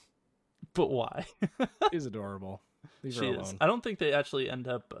you. But why? She's adorable. Leave her She alone. is. I don't think they actually end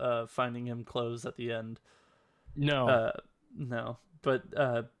up finding him clothes at the end. No. No. But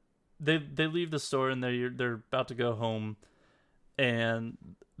they leave the store, and they're about to go home, and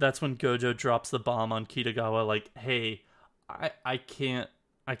that's when Gojo drops the bomb on Kitagawa, like, hey, I can't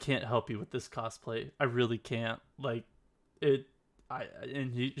help you with this cosplay. I really can't. Like,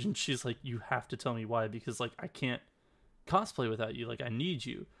 and she's like, you have to tell me why, because like I can't cosplay without you. Like, I need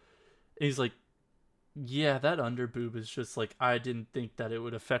you. And he's like, yeah, that underboob is just like, I didn't think that it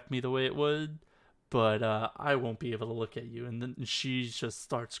would affect me the way it would, but I won't be able to look at you. And then she just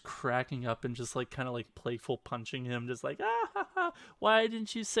starts cracking up and just like kind of like playful punching him, just like, why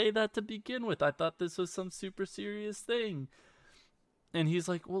didn't you say that to begin with? I thought this was some super serious thing. And he's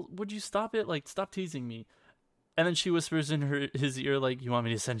like, well, would you stop it? Like, stop teasing me. And then she whispers in his ear, like, you want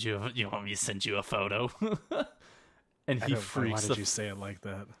me to send you a photo? And he freaks. Why did you say it like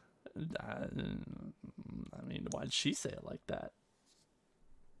that? I mean, why did she say it like that?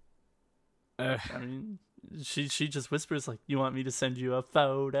 I mean, she just whispers like, you want me to send you a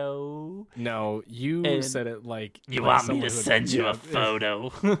photo? No, you said it like, you want me to send you a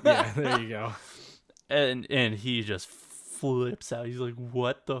photo? Yeah, there you go. And he just flips out. He's like,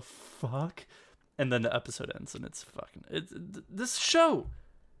 what the fuck? And then the episode ends, and this show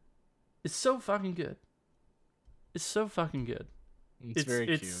is so fucking good. It's so fucking good. It's very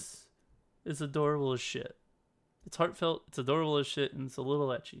cute. It's adorable as shit. It's heartfelt, it's adorable as shit, and it's a little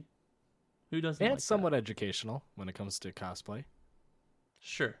ecchi. Who doesn't? And like it's somewhat educational when it comes to cosplay.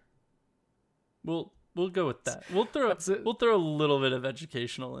 Sure. We'll go with that. We'll throw a little bit of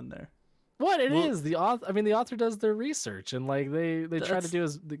educational in there. What it is, the author. I mean, the author does their research, and like they try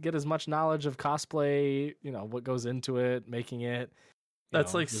to get as much knowledge of cosplay. You know what goes into it, making it.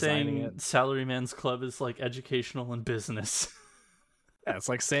 That's like saying Salaryman's Club is like educational in business. Yeah, it's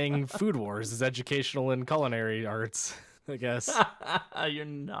like saying Food Wars is educational in culinary arts. I guess. You're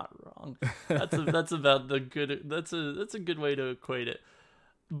not wrong. That's about the good. That's a good way to equate it.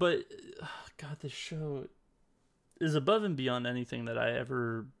 But God, this show is above and beyond anything that I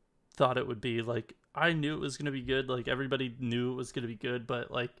ever thought it would be. Like, I knew it was going to be good. Like, everybody knew it was going to be good,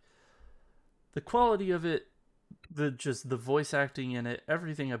 but like the quality of it, the voice acting in it,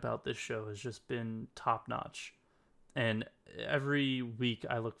 everything about this show has just been top notch. And every week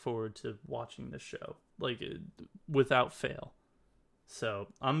I look forward to watching this show, like, without fail. So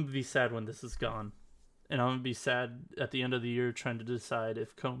I'm gonna be sad when this is gone, and I'm gonna be sad at the end of the year trying to decide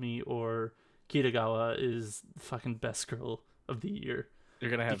if Komi or Kitagawa is fucking best girl of the year.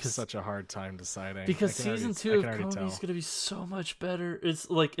 You're gonna have such a hard time deciding, because season 2 of Komi is gonna be so much better. It's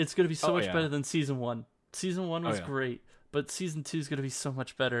gonna be so much better than season 1. Season 1 was great, but season 2 is gonna be so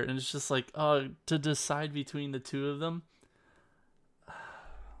much better, and it's just like, to decide between the two of them.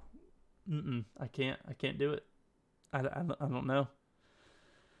 I can't do it. I don't know.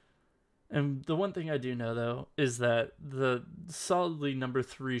 And the one thing I do know, though, is that the solidly number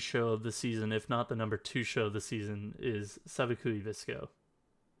 3 show of the season, if not the number 2 show of the season, is Sabikui Visco.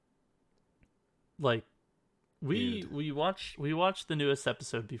 Like, we watched the newest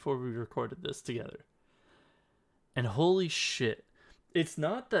episode before we recorded this together. And holy shit, it's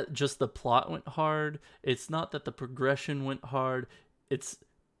not that just the plot went hard, it's not that the progression went hard, it's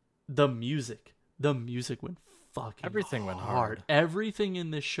the music. The music went fucking Everything went hard. Everything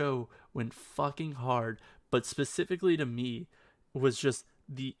in this show went fucking hard, but specifically to me was just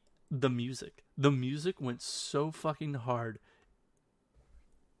the music. The music went so fucking hard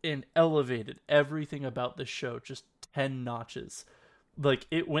and elevated everything about the show just 10 notches. Like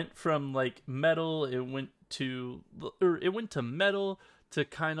it went from like metal, it went to metal to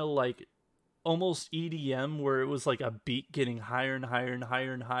kind of like almost EDM, where it was like a beat getting higher and higher and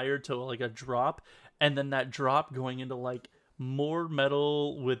higher and higher to like a drop, and then that drop going into like more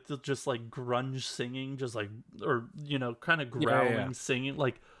metal with just like grunge singing, just like, or kind of growling singing.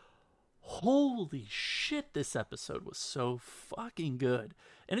 Like, holy shit, this episode was so fucking good.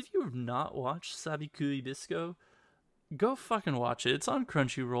 And if you have not watched Sabikui Bisco, go fucking watch it. It's on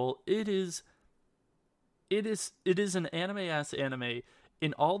Crunchyroll. It is an anime-ass anime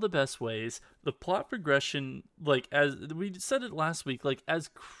in all the best ways. The plot progression, like, as we said it last week, like, as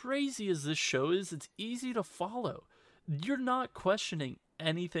crazy as this show is, it's easy to follow. You're not questioning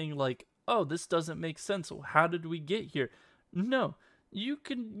anything like, oh, this doesn't make sense. How did we get here? No, you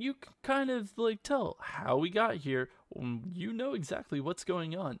can kind of like tell how we got here. You know exactly what's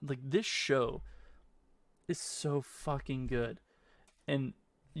going on. Like, this show is so fucking good. And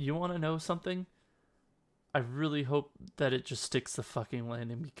you want to know something? I really hope that it just sticks the fucking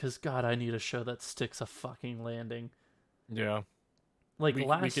landing, because God, I need a show that sticks a fucking landing. Yeah. Like,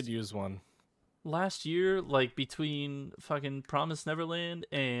 we could use one. Last year, like, between fucking Promised Neverland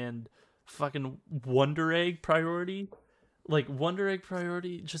and fucking Wonder Egg Priority, like, Wonder Egg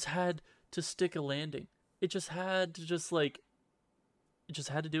Priority just had to stick a landing. It just had to it just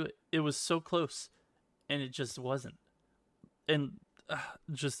had to do it. It was so close, and it just wasn't. And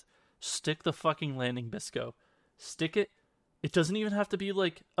just stick the fucking landing, Bisco. Stick it. It doesn't even have to be,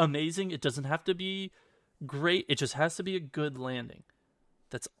 like, amazing. It doesn't have to be great. It just has to be a good landing.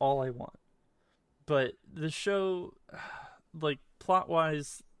 That's all I want. But the show, like,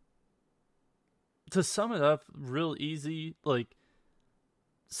 plot-wise, to sum it up real easy, like,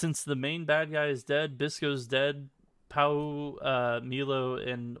 since the main bad guy is dead, Bisco's dead, Pau, Milo,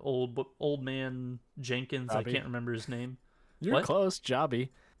 and old man Jenkins, Jobby. I can't remember his name. You're close, Jobby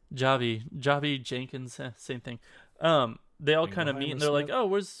Jenkins, same thing. They all kind of meet, and they're like, "Oh,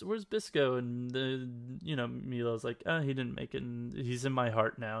 where's Bisco?" And Milo's like, "Oh, he didn't make it, and he's in my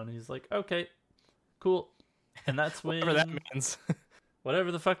heart now." And he's like, "Okay, cool." And that's when whatever that means.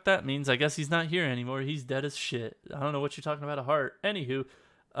 Whatever the fuck that means. I guess he's not here anymore. He's dead as shit. I don't know what you're talking about, a heart. Anywho,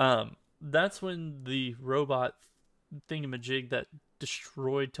 that's when the robot thingamajig that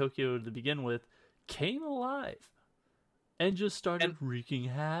destroyed Tokyo to begin with came alive and just started wreaking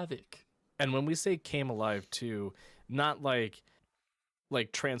havoc. And when we say came alive too, not like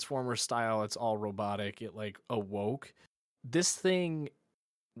Transformer style, it's all robotic, it like awoke. This thing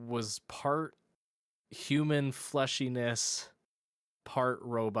was part human fleshiness, part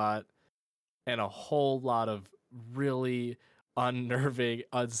robot, and a whole lot of really unnerving,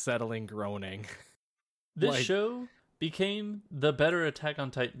 unsettling groaning. This show became the better Attack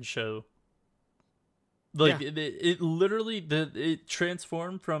on Titan show. Like, it literally, it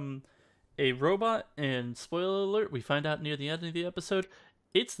transformed from a robot, and spoiler alert, we find out near the end of the episode,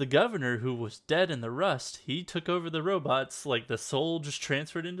 it's the governor who was dead in the rust. He took over the robots, like the soul just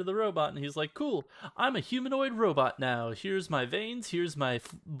transferred into the robot, and he's like, cool, I'm a humanoid robot now. Here's my veins, here's my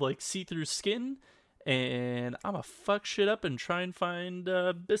like see-through skin, and I'm gonna fuck shit up and try and find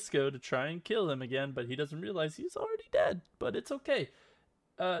Bisco to try and kill him again, but he doesn't realize he's already dead, but it's okay.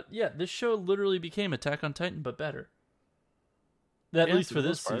 This show literally became Attack on Titan, but better. At least for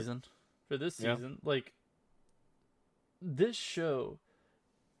this season. For this season, like, this show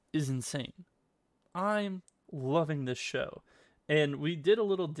is insane. I'm loving this show. And we did a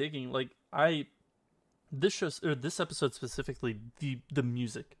little digging. Like, this episode specifically, the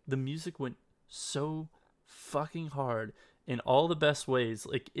music. The music went so fucking hard in all the best ways.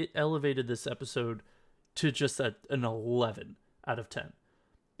 Like, it elevated this episode to just an 11 out of 10.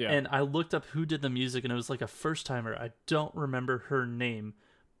 Yeah. And I looked up who did the music, and it was like a first timer. I don't remember her name,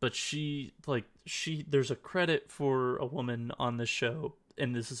 but there's a credit for a woman on this show,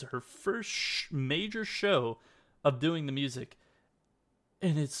 and this is her first major show of doing the music.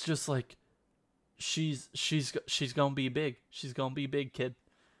 And it's just like, she's gonna be big. She's gonna be big, kid.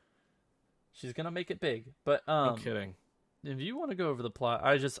 She's gonna make it big. But no kidding. If you want to go over the plot,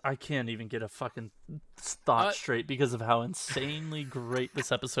 I can't even get a fucking thought straight because of how insanely great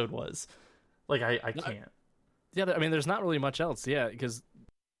this episode was. Like, I can't. Yeah, I mean, there's not really much else. Yeah, because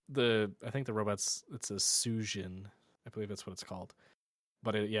I think the robot's, it's a Sujin. I believe that's what it's called.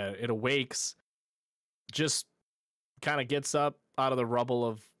 But it awakes, just kind of gets up out of the rubble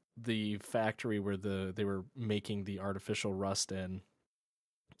of the factory where they were making the artificial rust in.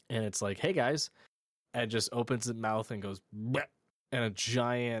 And it's like, hey guys, and just opens its mouth and goes, bleh, and a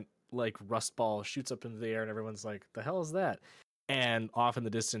giant like rust ball shoots up into the air, and everyone's like, the hell is that? And off in the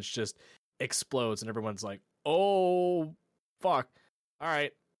distance just explodes, and everyone's like, oh fuck. all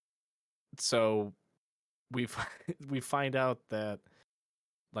right. So we we find out that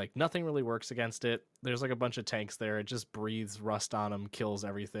like nothing really works against it. There's like a bunch of tanks there. It just breathes rust on them, kills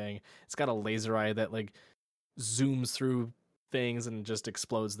everything. It's got a laser eye that like zooms through things and just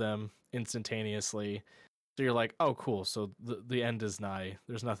explodes them instantaneously. So you're like, oh, cool. So the end is nigh.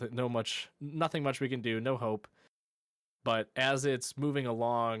 There's nothing much we can do. No hope. But as it's moving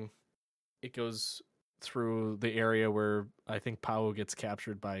along, it goes through the area where I think Pao gets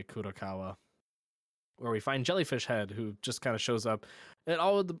captured by Kurokawa, where we find Jellyfish Head, who just kind of shows up at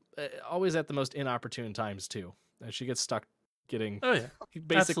always at the most inopportune times too. And she gets stuck getting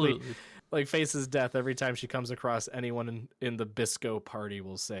basically Absolutely. like faces death every time she comes across anyone in the Bisco party,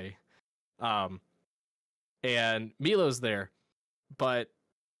 we'll say. And Milo's there, but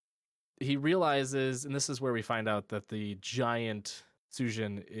he realizes, and this is where we find out that the giant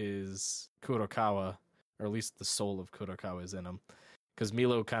Sujin is Kurokawa, or at least the soul of Kurokawa is in him. Because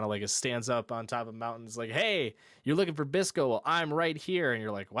Milo kind of like stands up on top of mountains, like, "Hey, you're looking for Bisco? Well, I'm right here." And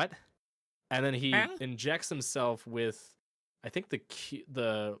you're like, "What?" And then he injects himself with, I think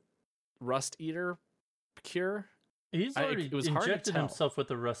the Rust Eater cure. He's already it was hard to injected tell. himself with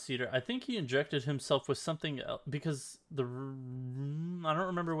the Rust Eater. I think he injected himself with something else because I don't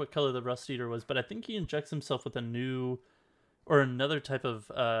remember what color the Rust Eater was, but I think he injects himself with a new or another type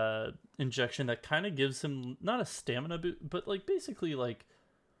of injection that kind of gives him not a stamina boost, but like basically like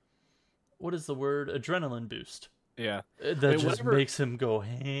what is the word? Adrenaline boost. Yeah, That just makes him go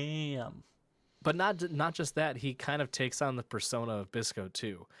ham. But not just that, he kind of takes on the persona of Bisco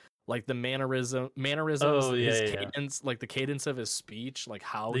too. Like the mannerisms, his cadence, like the cadence of his speech, like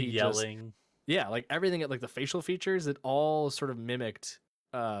how the he yelling. Like everything, like the facial features, it all sort of mimicked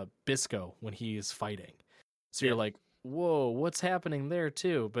Bisco when he's fighting. So you're like, whoa, what's happening there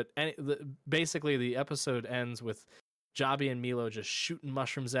too? But basically the episode ends with Jabi and Milo just shooting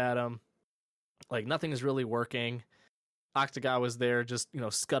mushrooms at him. Like nothing is really working. Octagawa's there just,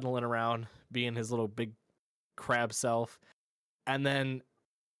 scuttling around, being his little big crab self. And then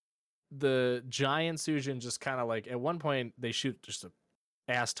the giant Sujin just kind of like, at one point, they shoot just a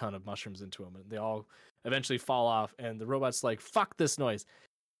ass ton of mushrooms into him, and they all eventually fall off, and the robot's like, fuck this noise,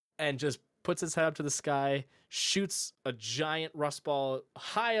 and just puts his head up to the sky, shoots a giant rust ball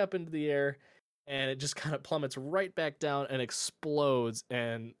high up into the air, and it just kind of plummets right back down and explodes,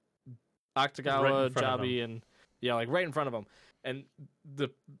 and Octagawa, Jabi, and like right in front of him, and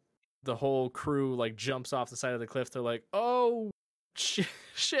the whole crew like jumps off the side of the cliff. They're like, oh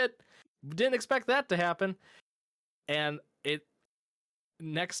shit, didn't expect that to happen. And it,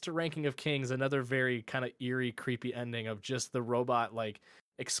 next to Ranking of Kings, another very kind of eerie, creepy ending of just the robot like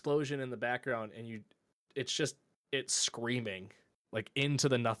explosion in the background, and it's screaming like into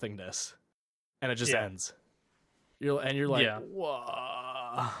the nothingness, and it just ends. You're like,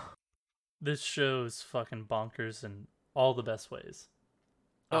 whoa. This show's fucking bonkers in all the best ways.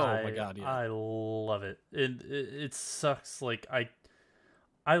 Oh my god, yeah. I love it. It sucks. Like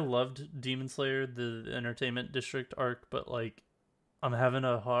I loved Demon Slayer, the Entertainment District arc, but like I'm having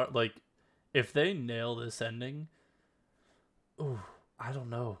a hard, like, if they nail this ending, I don't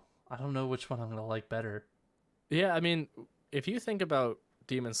know which one I'm gonna like better. Yeah, I mean, if you think about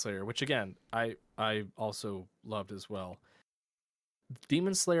Demon Slayer, which again I also loved as well,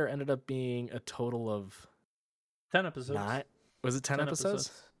 Demon Slayer ended up being a total of 10 episodes. Was it 10 episodes?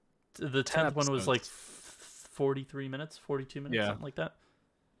 The 10th one was like 43 minutes, 42 minutes, something like that.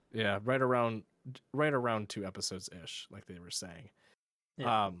 Yeah, right around 2 episodes ish, like they were saying.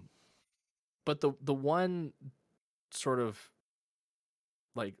 Yeah. But the one sort of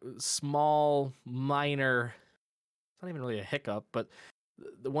like small, minor, it's not even really a hiccup, but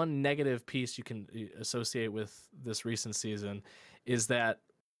the one negative piece you can associate with this recent season is that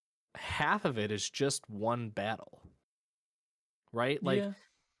half of it is just one battle, right? Like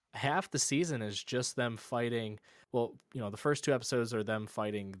half the season is just them fighting. Well, the first 2 episodes are them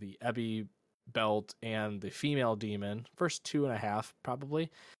fighting the Ebi belt and the female demon, first 2.5 probably,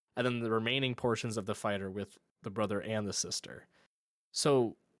 and then the remaining portions of the fighter with the brother and the sister.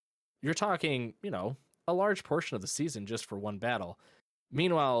 So you're talking, a large portion of the season just for one battle.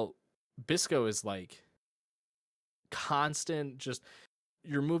 Meanwhile, Bisco is like constant, just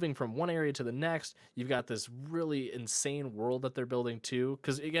you're moving from one area to the next. You've got this really insane world that they're building too.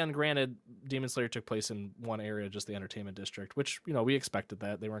 Because again, granted, Demon Slayer took place in one area, just the Entertainment District, which, we expected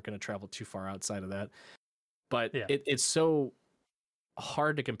that. They weren't going to travel too far outside of that. But it's so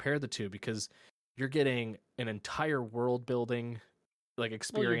hard to compare the two because you're getting an entire world building like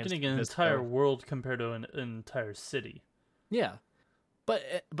experience. You're getting an entire world compared to an entire city. Yeah.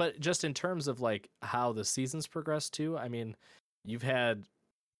 But just in terms of like how the seasons progress too, I mean, you've had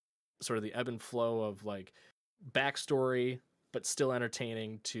sort of the ebb and flow of like backstory, but still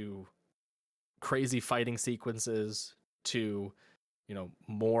entertaining, to crazy fighting sequences, to, you know,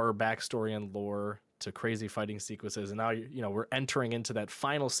 more backstory and lore, to crazy fighting sequences. And now, you know, we're entering into that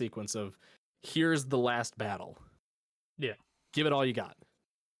final sequence of here's the last battle. Yeah. Give it all you got.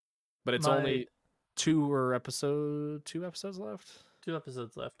 But it's only two episodes left. 2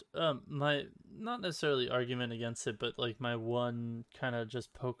 episodes left. My not necessarily argument against it, but like my one kind of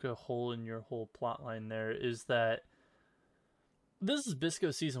just poke a hole in your whole plot line there is that this is Bisco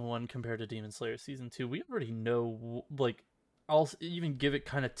season 1 compared to Demon Slayer season 2. We already know, like, I'll even give it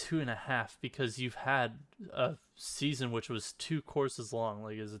kind of 2.5 because you've had a season which was 2 courses long,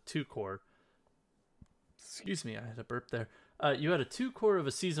 like is a 2-core. Excuse me, I had a burp there. You had a 2-core of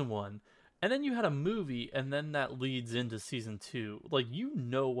a season 1. And then you had a movie, and then that leads into season 2. Like, you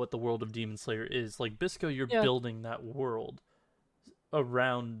know what the world of Demon Slayer is. Like, Bisco, you're building that world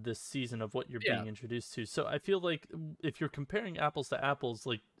around this season of what you're being introduced to. So I feel like if you're comparing apples to apples,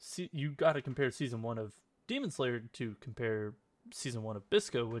 like, you got to compare season 1 of Demon Slayer to compare season 1 of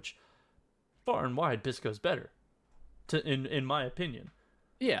Bisco, which far and wide, Bisco's better, in my opinion.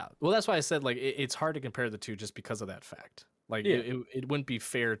 Yeah, well, that's why I said, like, it's hard to compare the two just because of that fact. Like, it wouldn't be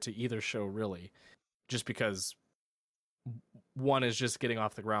fair to either show, really, just because one is just getting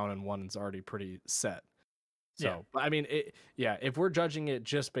off the ground and one is already pretty set. So, I mean, if we're judging it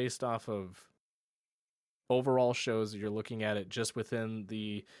just based off of overall shows, you're looking at it just within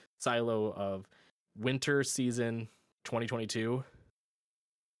the silo of winter season 2022,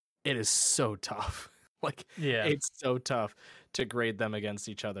 it is so tough. Like, it's so tough to grade them against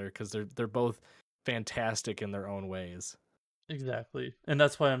each other because they're both fantastic in their own ways. Exactly. And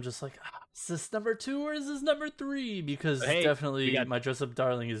that's why I'm just like, is this number 2 or is this number 3? Because definitely My Dress Up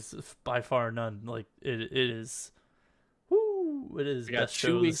Darling is by far none. Like, it is. Woo! It is best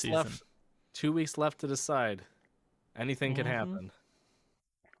show of the season. Left. 2 weeks left to decide. Anything can happen.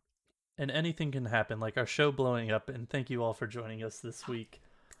 And anything can happen, like our show blowing up. And thank you all for joining us this week.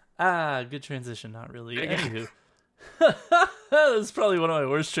 Good transition. Not really. Anywho. That's probably one of my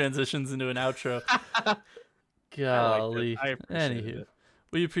worst transitions into an outro. Golly. I appreciate it.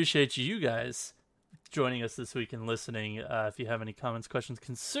 We appreciate you guys joining us this week and listening. If you have any comments, questions,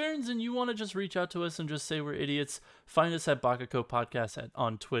 concerns, and you want to just reach out to us and just say we're idiots, find us at Bakako Podcast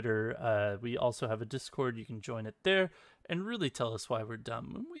on Twitter. We also have a Discord. You can join it there and really tell us why we're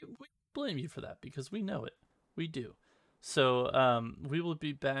dumb. And we blame you for that because we know it. We do. So we will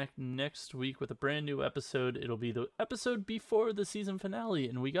be back next week with a brand new episode. It'll be the episode before the season finale,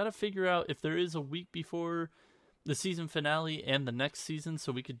 and we got to figure out if there is a week before the season finale and the next season,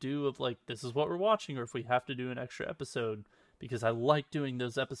 so we could do of like, this is what we're watching, or if we have to do an extra episode, because I like doing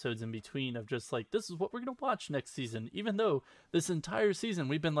those episodes in between of just like, this is what we're going to watch next season, even though this entire season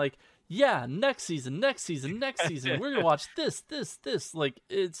we've been like, yeah, next season, we're going to watch this, like,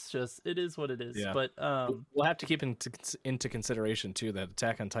 it's just, it is what it is. Yeah. But we'll have to keep into consideration too that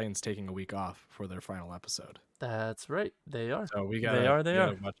Attack on Titan's taking a week off for their final episode. That's right, they are. So we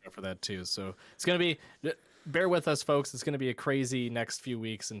gotta watch out for that too. So it's going to be, bear with us, folks. It's going to be a crazy next few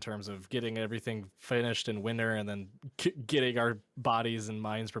weeks in terms of getting everything finished in winter and then getting our bodies and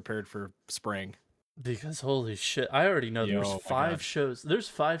minds prepared for spring. Because holy shit, I already know there's 5 shows. There's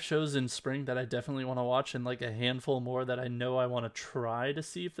 5 shows in spring that I definitely want to watch, and like a handful more that I know I want to try to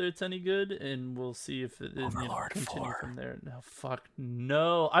see if it's any good, and we'll see if it continue from there. No, fuck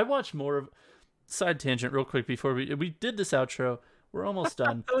no. I watch more of. Side tangent, real quick before we did this outro. We're almost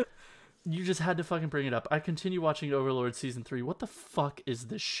done. You just had to fucking bring it up. I continue watching Overlord season 3. What the fuck is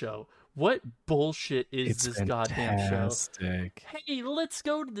this show? What bullshit is this goddamn show? Hey, let's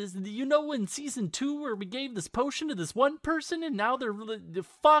go to this. You know, in season 2 where we gave this potion to this one person and now they're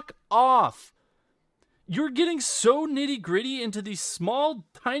fuck off. You're getting so nitty gritty into these small,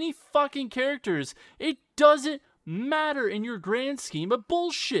 tiny fucking characters. It doesn't matter in your grand scheme of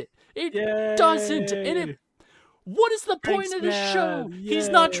bullshit. It doesn't. And what is the point of this show? Yay. He's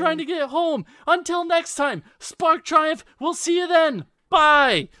not trying to get home. Until next time, Spark Triumph. We'll see you then.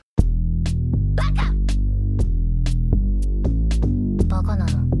 Bye.